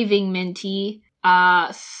saving Minty.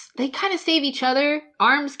 They kind of save each other.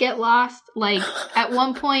 Arms get lost. Like, at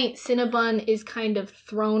one point, Cinnabon is kind of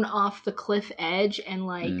thrown off the cliff edge, and,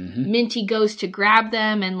 like, Minty goes to grab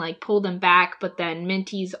them and, like, pull them back, but then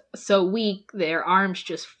Minty's so weak, their arms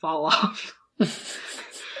just fall off. It's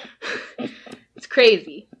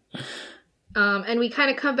crazy. And we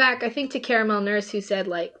kind of come back, I think, to Caramel Nurse, who said,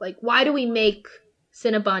 like, why do we make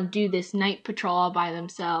Cinnabon do this night patrol all by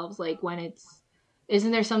themselves? Like, when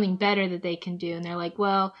isn't there something better that they can do? And they're like,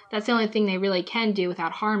 well, that's the only thing they really can do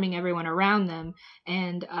without harming everyone around them.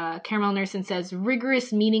 And Caramel Nurse says,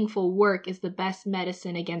 rigorous, meaningful work is the best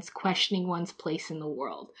medicine against questioning one's place in the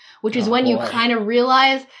world. Which is when you kind of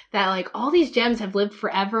realize that, like, all these gems have lived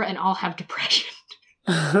forever and all have depression.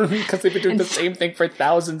 Because they've been doing the same thing for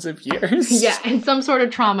thousands of years. Yeah, and some sort of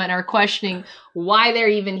trauma, and are questioning why they're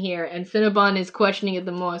even here. And Cinnabon is questioning it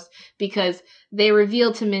the most because they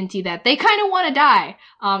reveal to Minty that they kind of want to die,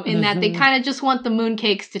 in that they kind of just want the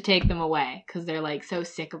mooncakes to take them away because they're like so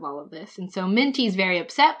sick of all of this. And so Minty's very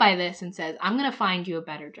upset by this and says, I'm going to find you a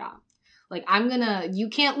better job. Like, you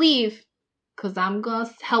can't leave because I'm going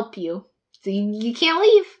to help you. So you can't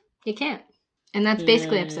leave. You can't. And that's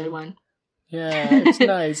basically episode 1. Yeah, it's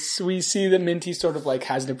nice. We see that Minty sort of like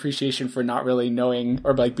has an appreciation for not really knowing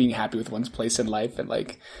or like being happy with one's place in life, and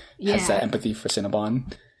like has that empathy for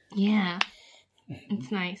Cinnabon. Yeah,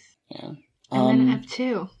 it's nice. Yeah, and then Ep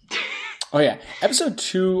 2. Oh yeah, episode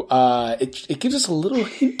 2. It gives us a little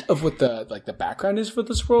hint of what the background is for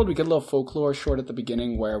this world. We get a little folklore short at the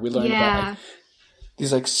beginning where we learn about like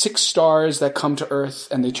these like 6 stars that come to Earth,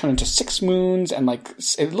 and they turn into 6 moons, and like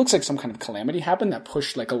it looks like some kind of calamity happened that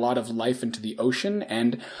pushed like a lot of life into the ocean,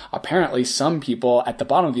 and apparently some people at the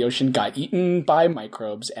bottom of the ocean got eaten by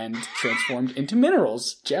microbes and transformed into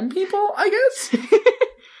minerals. Gem people, I guess.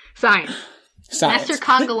 Science. Master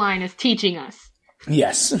Congoline is teaching us.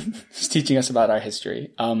 Yes, he's teaching us about our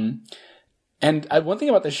history. And one thing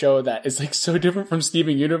about the show that is like so different from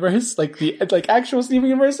Steven Universe, like the actual Steven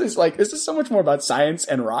Universe, is like this is so much more about science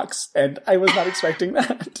and rocks, and I was not expecting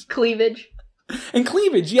that. Cleavage,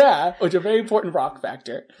 yeah, which is a very important rock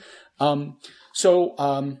factor.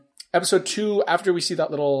 So episode 2, after we see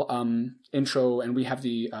that little intro and we have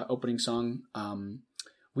the opening song,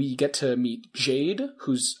 we get to meet Jade,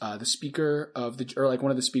 who's the speaker of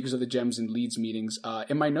one of the speakers of the Gems and Leads meetings.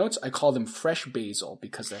 In my notes, I call them Fresh Basil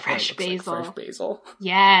because their hair looks like fresh basil.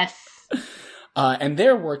 Yes. And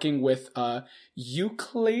they're working with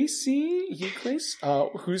Euclase,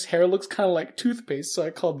 whose hair looks kind of like toothpaste, so I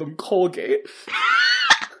called them Colgate.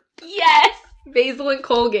 Yes! Basil and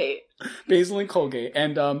Colgate.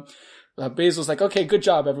 And Basil's like, okay, good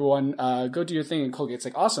job, everyone. Go do your thing. And Colgate's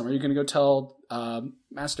like, awesome. Are you going to go tell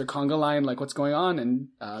Master Congoline like what's going on? And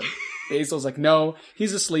Basil's like, no,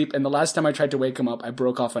 he's asleep. And the last time I tried to wake him up, I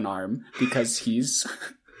broke off an arm because he's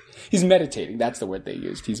meditating. That's the word they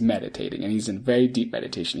used. He's meditating, and he's in very deep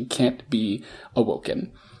meditation. He can't be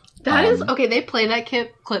awoken. That is okay. They play that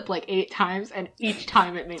clip like 8 times, and each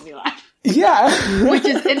time it made me laugh. Yeah, which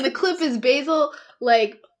is, and the clip is Basil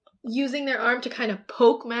like using their arm to kind of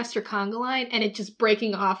poke Master Congoline, and it just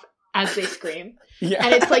breaking off as they scream. Yeah.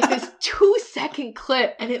 And it's like this 2-second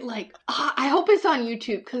clip, and it like, I hope it's on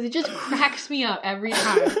YouTube because it just cracks me up every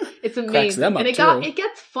time. It's amazing. Cracks them up, and it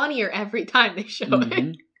gets funnier every time they show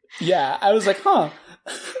it. Yeah, I was like, huh,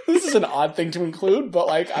 This is an odd thing to include, but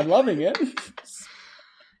like I'm loving it.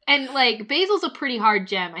 And like Basil's a pretty hard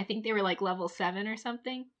gem. I think they were like level 7 or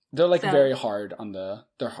something. They're like very hard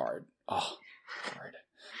they're hard. Oh, hard.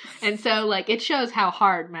 And so like it shows how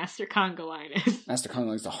hard Master Conga Line is. Master Conga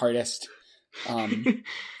Line is the hardest.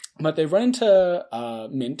 But they run into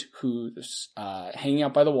Mint, who's hanging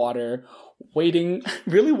out by the water, waiting,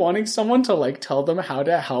 really wanting someone to like tell them how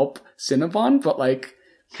to help Cinnabon, but like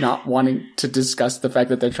not wanting to discuss the fact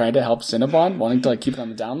that they're trying to help Cinnabon, wanting to like keep it on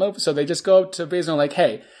the down low. So they just go up to Basil and like,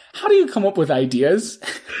 hey, how do you come up with ideas?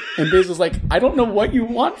 And Basil's like, I don't know what you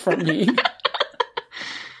want from me.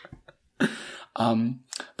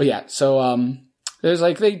 But yeah, so there's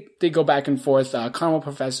like they go back and forth. Caramel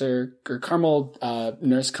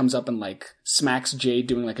nurse comes up and like smacks Jade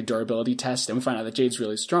doing like a durability test, and we find out that Jade's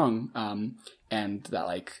really strong. And that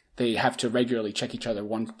like they have to regularly check each other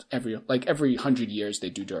every 100 years. They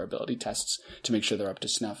do durability tests to make sure they're up to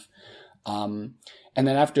snuff. And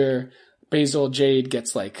then after Basil, Jade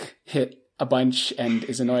gets like hit a bunch and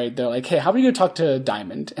is annoyed. They're like, hey, how about you go talk to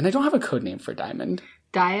Diamond? And I don't have a code name for Diamond.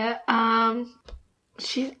 Diamond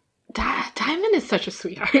is such a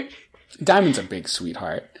sweetheart. Diamond's a big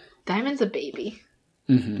sweetheart. Diamond's a baby.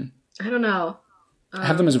 Mm-hmm. I don't know. I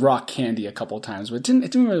have them as Rock Candy a couple of times, but it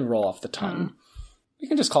didn't really roll off the tongue. You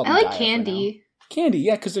can just call them. I like Candy. Candy,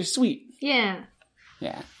 yeah, because they're sweet. Yeah.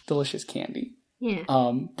 Yeah, delicious candy. Yeah.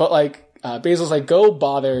 But like Basil's like, go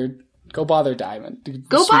bother Diamond.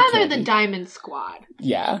 Go bother the Diamond Squad.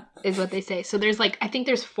 Yeah, is what they say. So there's like, I think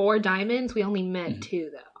there's 4 diamonds. We only met 2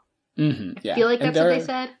 though. Mm-hmm, yeah. I feel like that's what they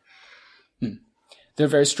said. They're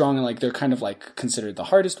very strong and like they're kind of like considered the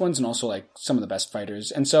hardest ones and also like some of the best fighters.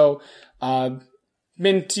 And so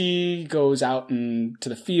Minty goes out to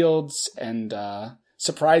the fields and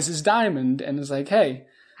surprises Diamond and is like, hey.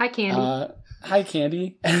 Hi, Candy. Hi,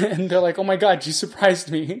 Candy. And they're like, oh my god, you surprised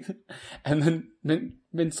me. And then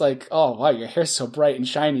Mint's like, oh wow, your hair's so bright and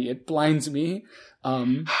shiny. It blinds me.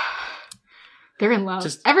 They're in love.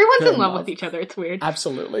 Everyone's in love with each other. It's weird.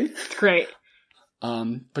 Absolutely. It's great.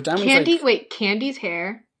 But Diamond's Candy's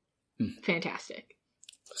hair, fantastic.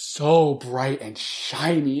 So bright and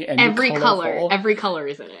shiny and every colorful. color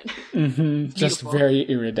is in it. Mm-hmm. Just very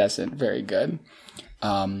iridescent, very good.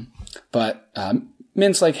 But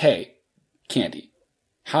Mint's like, hey, Candy,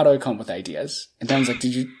 how do I come up with ideas? And Diamond's like,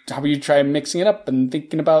 how about you try mixing it up and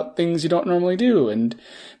thinking about things you don't normally do? And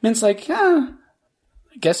Mint's like, I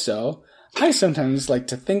guess so. I sometimes like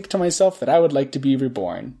to think to myself that I would like to be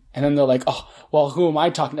reborn. And then they're like, oh, well, who am I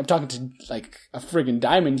talking to? I'm talking to, like, a friggin'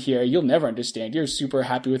 Diamond here. You'll never understand. You're super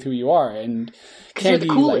happy with who you are. And Candy,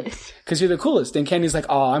 you're the coolest. Because you're the coolest. And Candy's like,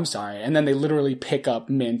 oh, I'm sorry. And then they literally pick up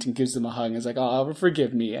Mint and gives them a hug. And it's like, oh,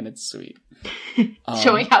 forgive me. And it's sweet.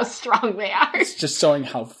 Showing how strong they are. It's just showing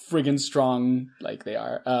how friggin' strong, like, they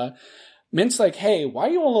are. Mint's like, hey, why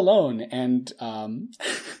are you all alone? And,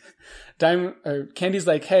 Candy's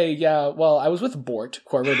like, hey, yeah, well, I was with Bort,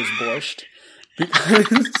 who I wrote as Borscht,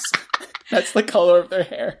 because that's the color of their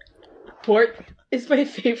hair. Bort is my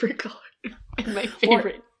favorite color and my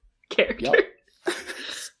favorite character. Yep.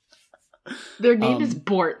 Their name is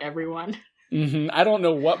Bort, everyone. Mm-hmm. I don't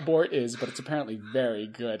know what Bort is, but it's apparently very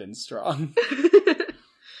good and strong.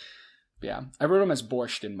 Yeah, I wrote him as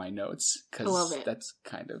Borscht in my notes, because that's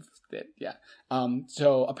kind of it, yeah.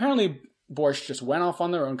 So apparently Borscht just went off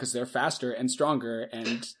on their own because they're faster and stronger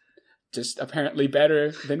and just apparently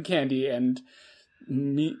better than Candy. And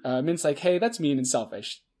Mint's like, hey, that's mean and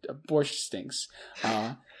selfish. Borscht stinks.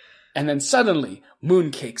 And then suddenly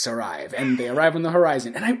mooncakes arrive and they arrive on the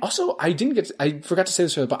horizon. And I forgot to say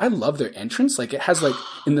this earlier, but I love their entrance. Like it has like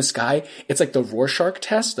in the sky, it's like the Rorschach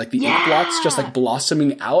test, like the ink blots just like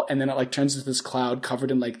blossoming out. And then it like turns into this cloud covered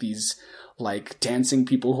in like these like dancing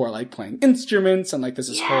people who are like playing instruments and like there's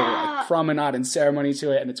this whole like promenade and ceremony to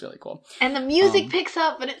it and it's really cool. And the music picks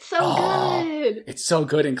up and it's so good. It's so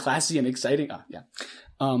good and classy and exciting. Oh, yeah.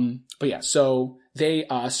 But yeah, so they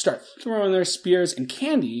start throwing their spears and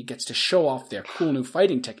Candy gets to show off their cool new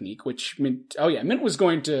fighting technique, which Mint was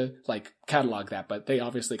going to like catalog that, but they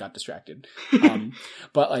obviously got distracted.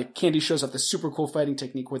 But like Candy shows off the super cool fighting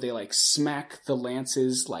technique where they like smack the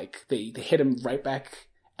lances, like they hit him right back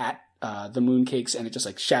at the mooncakes and it just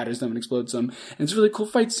like shatters them and explodes them. And it's a really cool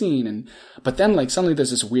fight scene. But then like suddenly there's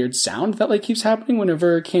this weird sound that like keeps happening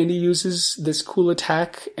whenever Candy uses this cool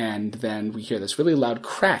attack. And then we hear this really loud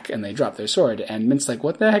crack and they drop their sword and Mint's like,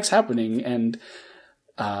 what the heck's happening? And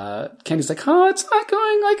Candy's like, oh, it's not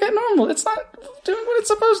going like at normal. It's not doing what it's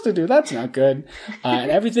supposed to do. That's not good. And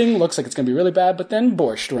everything looks like it's going to be really bad. But then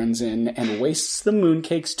Borscht runs in and wastes the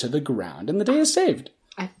mooncakes to the ground and the day is saved.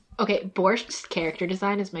 Okay, Borscht's character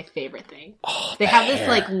design is my favorite thing. Oh, they have this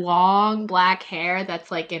like long black hair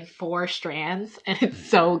that's like in 4 strands, and it's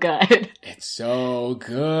so good. It's so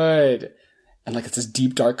good. And like it's this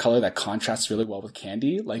deep dark color that contrasts really well with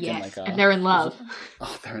Candy. Like yes, in like and they're in love.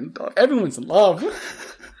 Oh, they're in love. Everyone's in love.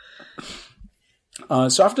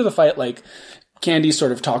 So after the fight, like Candy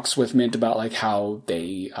sort of talks with Mint about like how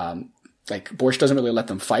they like Borscht doesn't really let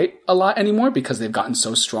them fight a lot anymore because they've gotten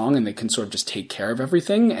so strong and they can sort of just take care of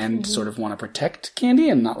everything and sort of want to protect Candy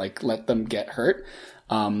and not like let them get hurt.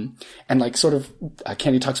 And like sort of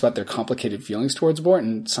Candy talks about their complicated feelings towards Bort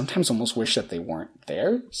and sometimes almost wish that they weren't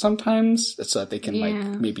there sometimes so that they can like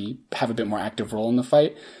maybe have a bit more active role in the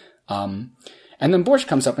fight. And then Borscht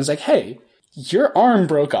comes up and is like, hey, your arm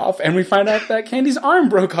broke off. And we find out that Candy's arm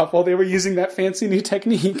broke off while they were using that fancy new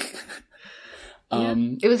technique.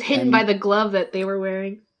 It was hidden by the glove that they were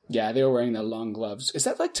wearing. Yeah, they were wearing the long gloves. Is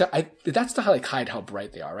that like that's to like hide how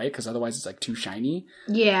bright they are, right? Because otherwise it's like too shiny.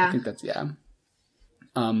 Yeah. I think that's, yeah.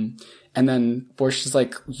 And then Borscht is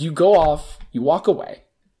like, you go off, you walk away,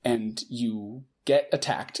 and you get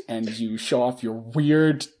attacked, and you show off your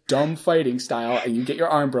weird, dumb fighting style, and you get your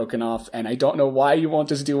arm broken off, and I don't know why you won't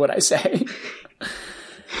just do what I say.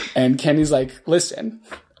 And Candy's like, listen,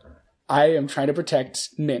 I am trying to protect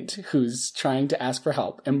Mint, who's trying to ask for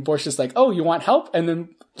help. And Borscht is like, oh, you want help? And then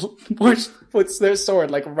Borscht puts their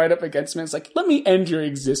sword like right up against Mint. It's like, let me end your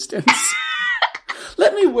existence.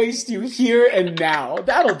 Let me waste you here and now.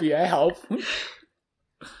 That'll be a help.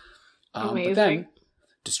 But then,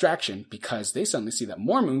 distraction, because they suddenly see that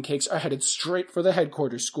more mooncakes are headed straight for the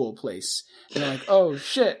headquarters school place. And they're like, oh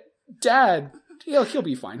shit, Dad, he'll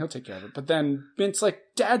be fine. He'll take care of it. But then Mint's like,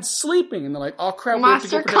 Dad's sleeping. And they're like, oh crap,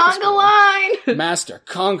 Master Conga Line! Master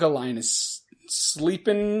Conga Line is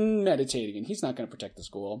sleeping, meditating, and he's not going to protect the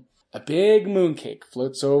school. A big mooncake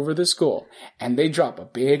floats over the school, and they drop a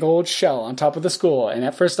big old shell on top of the school. And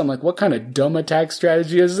at first I'm like, what kind of dumb attack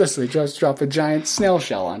strategy is this? They just drop a giant snail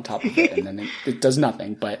shell on top of it, and then it does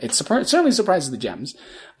nothing. But it certainly surprises the gems.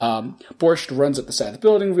 Borscht runs up the side of the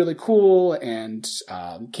building, really cool, and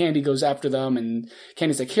Candy goes after them, and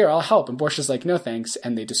Candy's like, here, I'll help. And Borscht is like, no thanks,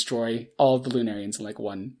 and they destroy all of the Lunarians in like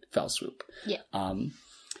one fell swoop. Yeah.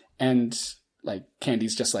 And like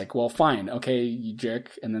Candy's just like, well, fine, okay, you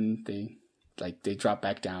jerk, and then they drop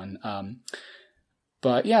back down.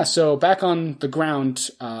 But yeah, so back on the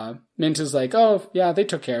ground, Mint is like, oh yeah, they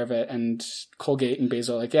took care of it, and Colgate and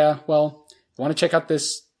Basil are like, yeah, well, want to check out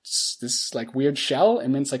this like weird shell?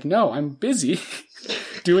 And Mint's like, no, I'm busy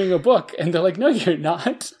doing a book, and they're like, no, you're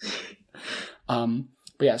not. But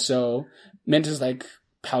yeah, so Mint is like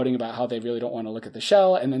pouting about how they really don't want to look at the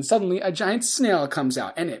shell, and then suddenly a giant snail comes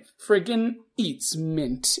out, and it friggin' eats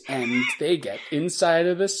Mint, and they get inside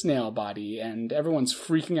of the snail body, and everyone's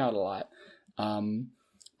freaking out a lot.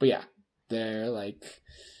 But yeah, they're like,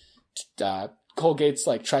 Colgate's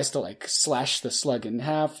like tries to like slash the slug in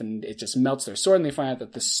half, and it just melts their sword, and they find out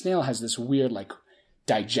that the snail has this weird like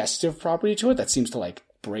digestive property to it that seems to like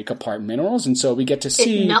break apart minerals, and so we get to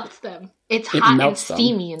see... It melts them. It's hot and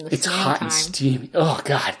steamy in the It's snail hot time. and steamy. Oh,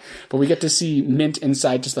 God. But we get to see Mint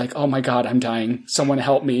inside just like, oh my God, I'm dying. Someone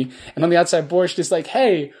help me. And on the outside, Borscht is like,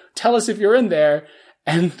 hey, tell us if you're in there.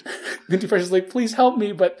 And Minty Fresh is like, please help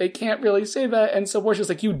me, but they can't really say that. And so Borscht is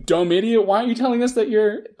like, you dumb idiot, why aren't you telling us that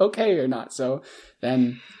you're okay or not? So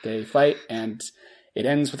then they fight, and it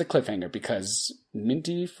ends with a cliffhanger because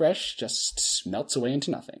Minty Fresh just melts away into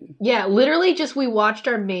nothing. Yeah, literally just we watched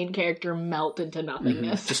our main character melt into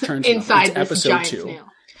nothingness. Just turns inside this episode giant 2. snail.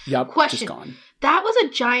 Yep, Question. just gone. That was a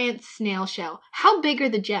giant snail shell. How big are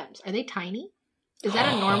the gems? Are they tiny? Is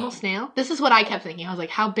that a normal snail? This is what I kept thinking. I was like,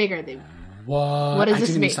 how big are they? What does I this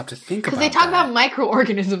didn't mean? even stop to think about Because they talk that. about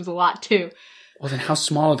microorganisms a lot too. Well, then how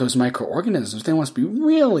small are those microorganisms? They must be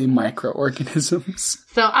really microorganisms.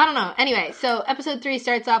 So, I don't know. Anyway, so episode 3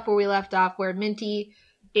 starts off where we left off, where Minty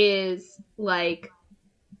is, like,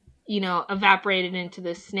 you know, evaporated into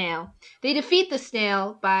this snail. They defeat the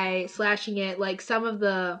snail by slashing it. Like, some of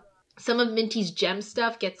Minty's gem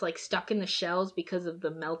stuff gets, like, stuck in the shells because of the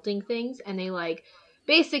melting things. And they, like,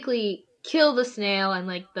 basically kill the snail, and,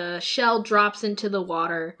 like, the shell drops into the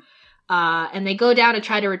water. And they go down to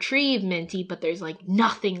try to retrieve Minty, but there's, like,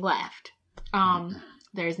 nothing left.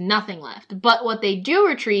 There's nothing left. But what they do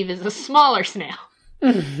retrieve is a smaller snail.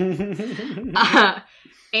 And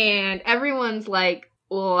everyone's like,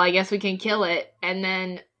 well, I guess we can kill it.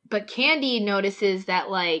 But Candy notices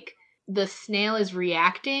that, like, the snail is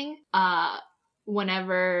reacting,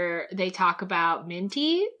 whenever they talk about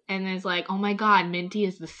Minty. And is like, oh my God, Minty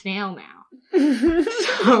is the snail now.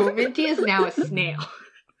 So Minty is now a snail.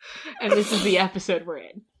 And this is the episode we're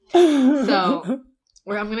in. So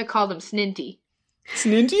Or I'm going to call them Sninty.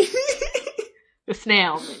 Sninty? The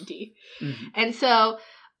snail, Minty. Mm-hmm. And so,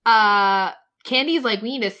 Candy's like,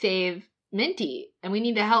 we need to save Minty, and we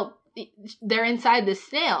need to help. They're inside the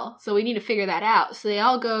snail, so we need to figure that out. So they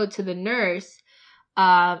all go to the nurse,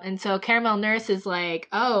 and so Caramel Nurse is like,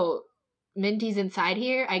 oh, Minty's inside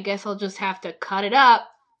here? I guess I'll just have to cut it up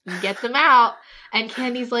and get them out. And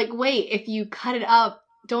Candy's like, wait, if you cut it up,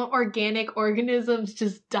 don't organic organisms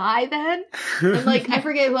just die then? And like, I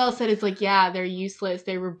forget who else said it's like, yeah, they're useless.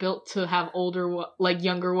 They were built to have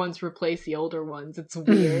younger ones replace the older ones. It's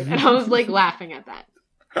weird. And I was like laughing at that.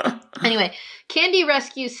 Anyway, Candy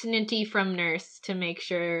rescues Sninty from Nurse to make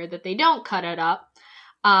sure that they don't cut it up.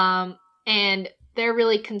 And they're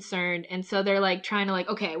really concerned. And so they're like trying to like,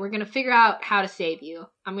 okay, we're going to figure out how to save you.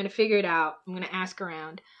 I'm going to figure it out. I'm going to ask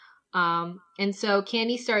around. And so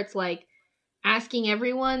Candy starts like asking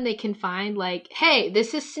everyone they can find, like, hey,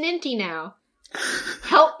 this is Sninty now.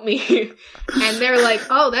 Help me. And they're like,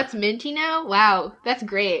 oh, that's Minty now? Wow, that's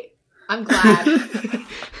great. I'm glad.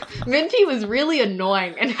 Minty was really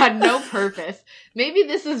annoying and had no purpose. Maybe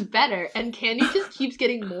this is better. And Candy just keeps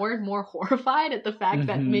getting more and more horrified at the fact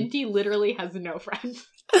that Minty literally has no friends.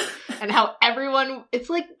 And how everyone,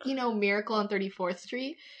 it's like, Miracle on 34th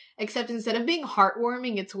Street, except instead of being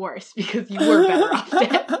heartwarming, it's worse because you were better off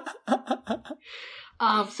dead.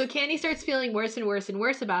 So Candy starts feeling worse and worse and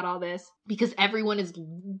worse about all this because everyone is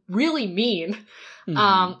really mean.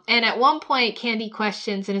 And at one point, Candy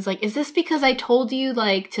questions and is like, is this because I told you,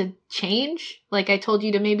 like, to change? Like, I told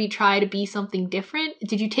you to maybe try to be something different?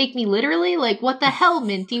 Did you take me literally? Like, what the hell,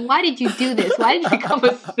 Minty? Why did you do this? Why did you become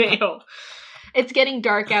a snail? It's getting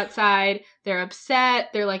dark outside. They're upset.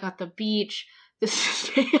 They're, like, at the beach. The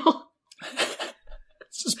snail.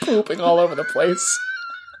 It's just pooping all over the place.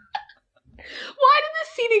 Why did this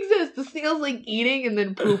scene exist? The snail's like eating and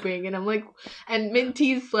then pooping, and I'm like, and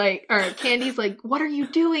Minty's like, or Candy's like, what are you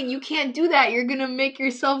doing? You can't do that. You're gonna make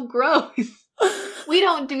yourself gross. We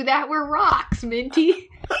don't do that. We're rocks, Minty.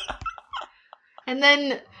 And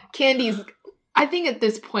then Candy's, I think at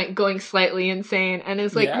this point, going slightly insane, and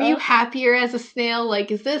is like, are you happier as a snail? Like,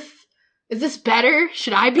 is this better?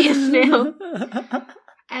 Should I be a snail?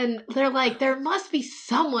 And they're like, there must be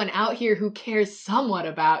someone out here who cares somewhat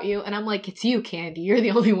about you. And I'm like, it's you, Candy. You're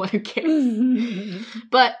the only one who cares.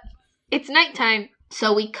 But it's nighttime,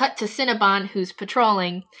 so we cut to Cinnabon, who's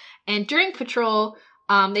patrolling. And during patrol,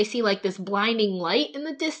 they see like this blinding light in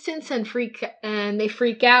the distance and they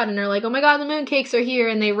freak out. And they're like, oh my god, the mooncakes are here.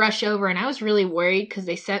 And they rush over. And I was really worried because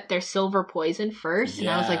they sent their silver poison first. Yeah. And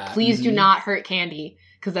I was like, please do not hurt Candy,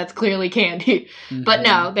 because that's clearly Candy. But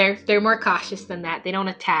no, they're more cautious than that. They don't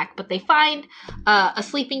attack, but they find a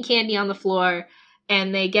sleeping Candy on the floor,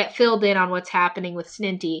 and they get filled in on what's happening with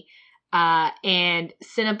Sninty. And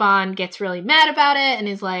Cinnabon gets really mad about it and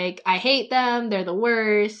is like, I hate them. They're the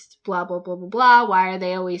worst. Blah, blah, blah, blah, blah. Why are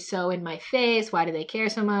they always so in my face? Why do they care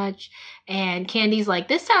so much? And Candy's like,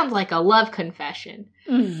 this sounds like a love confession.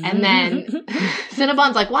 And then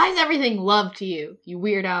Cinnabon's like, why is everything love to you, you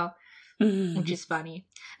weirdo? Which is funny.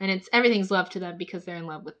 And everything's love to them because they're in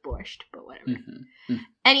love with borscht, but whatever.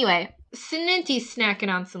 Anyway, Sninty's snacking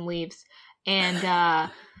on some leaves,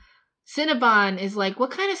 and Cinnabon is like,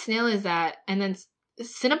 what kind of snail is that? And then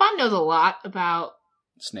Cinnabon knows a lot about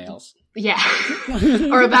snails. Yeah.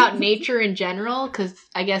 Or about nature in general, because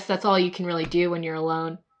I guess that's all you can really do when you're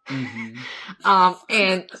alone.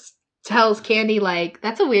 And tells Candy, like,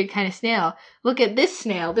 that's a weird kind of snail. Look at this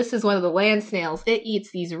snail. This is one of the land snails. It eats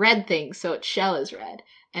these red things, so its shell is red.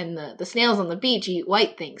 And the snails on the beach eat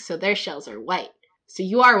white things, so their shells are white. So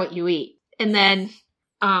you are what you eat. And then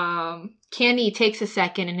Candy takes a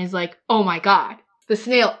second and is like, oh my god, the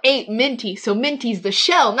snail ate Minty, so Minty's the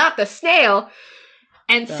shell, not the snail.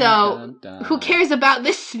 And who cares about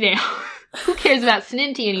this snail? Who cares about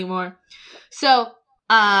Sninty anymore? So,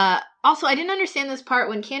 also, I didn't understand this part.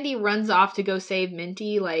 When Candy runs off to go save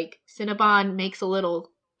Minty, like, Cinnabon makes a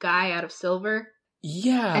little guy out of silver.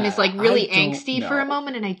 Yeah. And it's, like, really angsty for a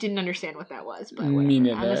moment, and I didn't understand what that was. But me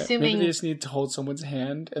neither. I'm assuming... Maybe they just need to hold someone's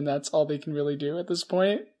hand, and that's all they can really do at this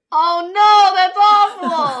point. Oh, no! That's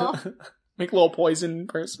awful! Make a little poison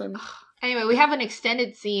person. Anyway, we have an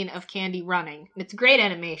extended scene of Candy running. It's great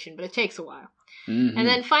animation, but it takes a while. And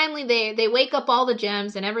then finally they wake up all the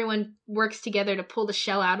gems, and everyone works together to pull the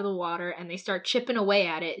shell out of the water, and they start chipping away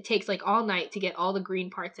at it. It takes like all night to get all the green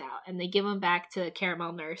parts out, and they give them back to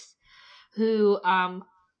Caramel Nurse, who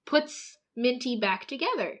puts Minty back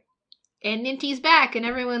together. And Minty's back, and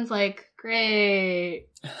everyone's like, great,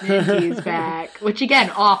 Minty's back. Which,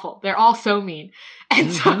 again, awful. They're all so mean.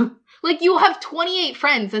 And so, like, you have 28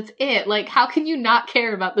 friends, that's it. Like, how can you not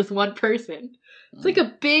care about this one person? It's like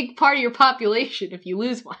a big part of your population if you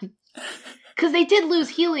lose one. Because they did lose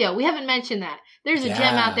Helio. We haven't mentioned that. There's a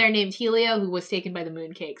gem out there named Helio who was taken by the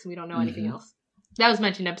mooncakes, and we don't know anything else. That was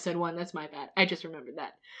mentioned in episode 1. That's my bad. I just remembered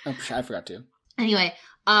that. Oh, I forgot to. Anyway,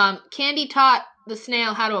 Candy taught the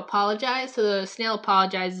snail how to apologize. So the snail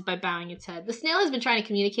apologizes by bowing its head. The snail has been trying to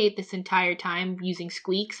communicate this entire time using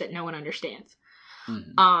squeaks that no one understands.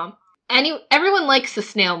 Everyone likes the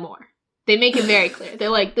snail more. They make it very clear. They're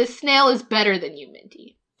like, this snail is better than you,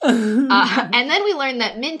 Minty. And then we learn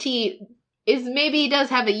that Minty maybe does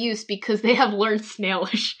have a use because they have learned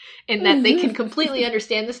Snailish in that they can completely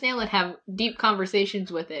understand the snail and have deep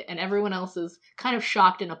conversations with it, and everyone else is kind of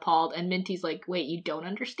shocked and appalled, and Minty's like, wait, you don't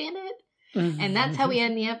understand it? And that's how we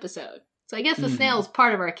end the episode. So I guess the snail is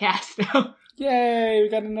part of our cast now. Yay, we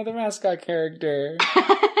got another mascot character.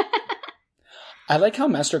 I like how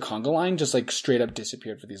Master Conga Line just like straight up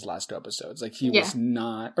disappeared for these last 2 episodes. Like he was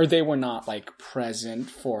not, or they were not like present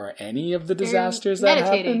for any of the disasters that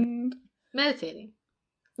happened. Meditating.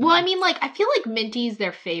 Well, I mean, like, I feel like Minty's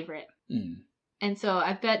their favorite. And so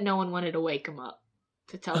I bet no one wanted to wake him up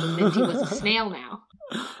to tell them Minty was a snail now.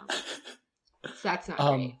 So that's not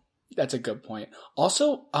great. That's a good point.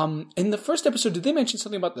 Also, in the first episode, did they mention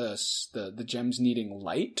something about the gems needing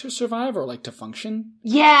light to survive or like to function?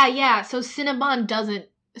 Yeah. So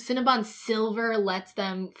Cinnabon Silver lets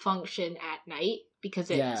them function at night because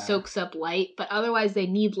it soaks up light, but otherwise they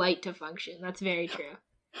need light to function. That's very true.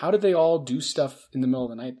 How did they all do stuff in the middle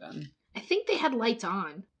of the night then? I think they had lights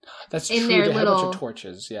on. That's true. They had a bunch of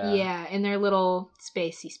torches, Yeah, in their little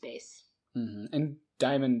spacey space. And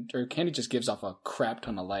Candy just gives off a crap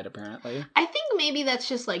ton of light, apparently. I think maybe that's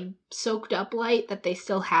just like soaked up light that they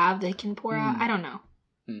still have they can pour out. I don't know.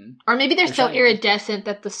 Or maybe they're so iridescent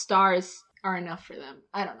that the stars are enough for them.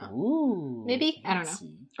 I don't know. Ooh, maybe? I don't know.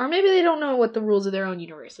 Or maybe they don't know what the rules of their own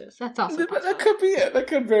universe is. That's also possible. That could be it. That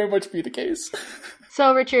could very much be the case.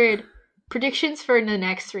 So, Richard, predictions for the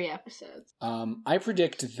next 3 episodes. I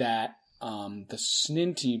predict that the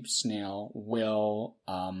Sninty snail will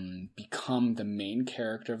become the main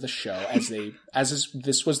character of the show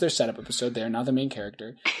this was their setup episode. They're now the main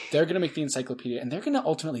character. They're going to make the encyclopedia, and they're going to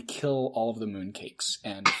ultimately kill all of the mooncakes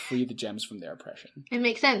and free the gems from their oppression. It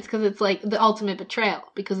makes sense because it's like the ultimate betrayal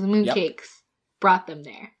because the mooncakes brought them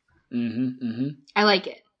there. I like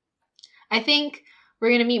it. I think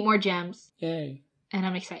we're going to meet more gems. Yay. And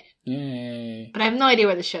I'm excited. Yay. But I have no idea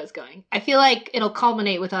where the show's going. I feel like it'll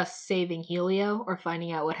culminate with us saving Helio or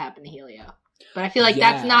finding out what happened to Helio. But I feel like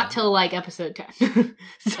that's not till like episode 10.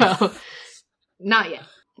 So, not yet.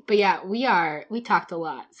 But yeah, we talked a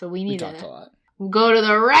lot. So we need to go to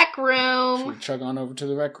the rec room. Should we chug on over to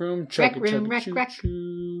the rec room? Rec.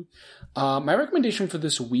 My recommendation for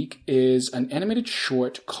this week is an animated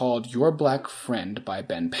short called Your Black Friend by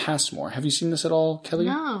Ben Passmore. Have you seen this at all, Kelly?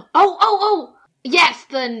 No. Oh! Yes,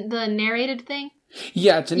 the narrated thing?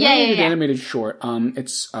 Yeah, it's a narrated animated short.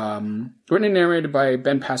 It's written and narrated by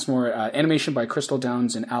Ben Passmore, animation by Crystal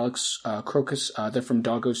Downs and Alex Crocus. They're from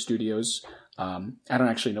Doggo Studios. I don't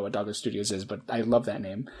actually know what Doggo Studios is, but I love that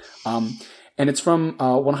name. And it's from a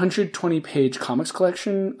 120-page comics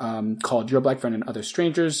collection called Your Black Friend and Other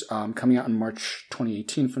Strangers, coming out in March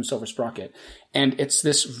 2018 from Silver Sprocket. And it's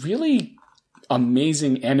this really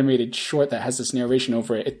amazing animated short that has this narration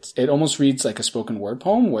over it. It almost reads like a spoken word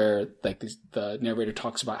poem where like the narrator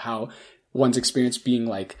talks about how one's experience being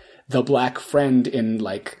like the black friend in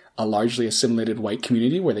like a largely assimilated white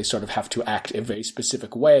community where they sort of have to act a very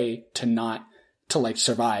specific way to like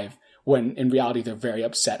survive, when in reality they're very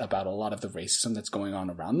upset about a lot of the racism that's going on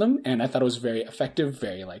around them. And I thought it was very effective,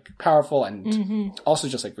 very like powerful, and also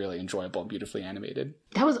just like really enjoyable, beautifully animated.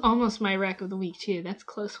 That was almost my rec of the week too. That's a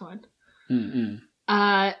close one.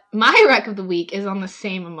 My rec of the week is on the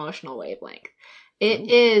same emotional wavelength. It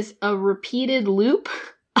is a repeated loop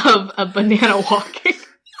of a banana walking.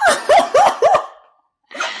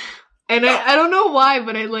 And I don't know why,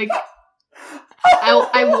 but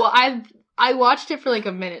I watched it for like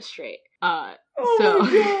a minute straight. So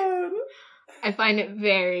I find it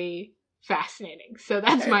very fascinating. So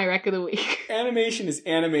that's my rec of the week. Animation is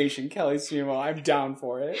animation, Kelly Sumo. I'm down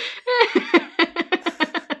for it.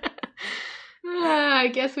 I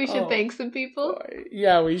guess we should thank some people.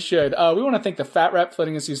 Yeah, we should. We want to thank the Fat Rap for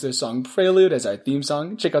letting us use their song Prelude as our theme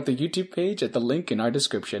song. Check out the YouTube page at the link in our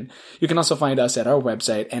description. You can also find us at our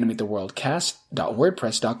website,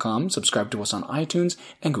 animatetheworldcast.wordpress.com. Subscribe to us on iTunes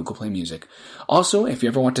and Google Play Music. Also, if you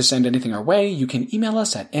ever want to send anything our way, you can email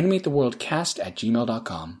us at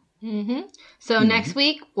animatetheworldcast@gmail.com. So next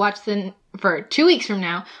week, for 2 weeks from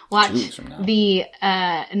now, watch the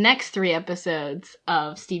next 3 episodes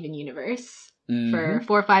of Steven Universe. for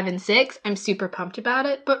 4, 5, and 6. I'm super pumped about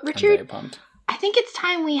it. But Richard, I'm very pumped. I think it's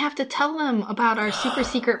time we have to tell them about our super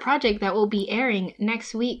secret project that will be airing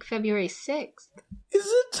next week, February 6th. Is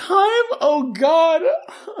it time? Oh, God.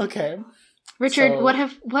 Okay. Richard,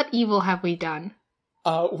 what evil have we done?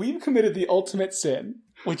 We've committed the ultimate sin,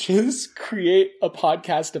 which is create a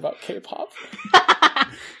podcast about K-pop.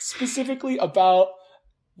 Specifically about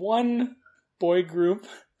one boy group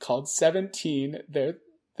called 17.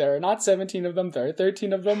 There are not 17 of them, there are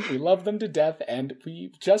 13 of them. We love them to death, and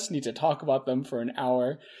we just need to talk about them for an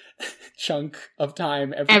hour chunk of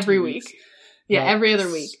time every week. Yeah, every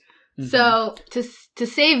other week. Mm-hmm. So, to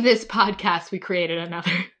save this podcast, we created another.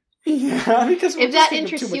 Yeah, because if that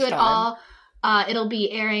interests you at all, it'll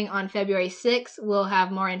be airing on February 6th. We'll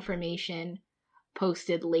have more information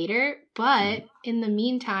posted later. But in the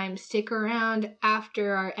meantime, stick around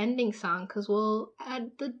after our ending song because we'll add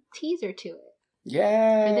the teaser to it.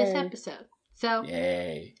 Yay! For this episode. So,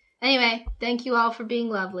 yay. Anyway, thank you all for being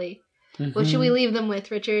lovely. Mm-hmm. What should we leave them with,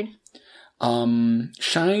 Richard? Shine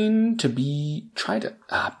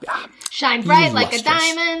bright like a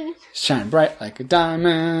diamond. Shine bright like a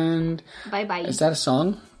diamond. Bye-bye. Is that a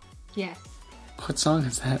song? Yes. What song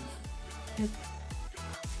is that?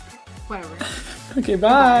 Whatever. Okay,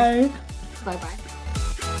 bye. Bye-bye.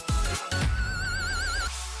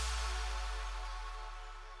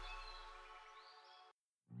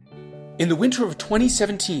 In the winter of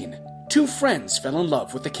 2017, two friends fell in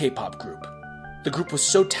love with a K-pop group. The group was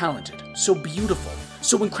so talented, so beautiful,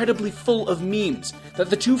 so incredibly full of memes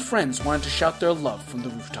that the two friends wanted to shout their love from the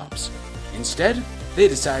rooftops. Instead, they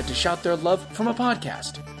decided to shout their love from a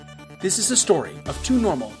podcast. This is the story of two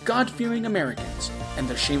normal, God-fearing Americans and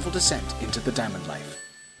their shameful descent into the diamond life.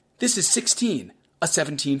 This is 16, a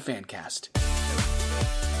 17 fancast.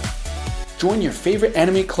 Join your favorite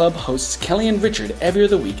anime club hosts Kelly and Richard every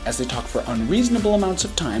other week as they talk for unreasonable amounts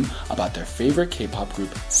of time about their favorite K-pop group,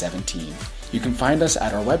 17. You can find us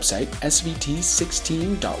at our website,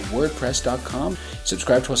 svt16.wordpress.com.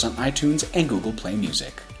 Subscribe to us on iTunes and Google Play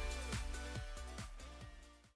Music.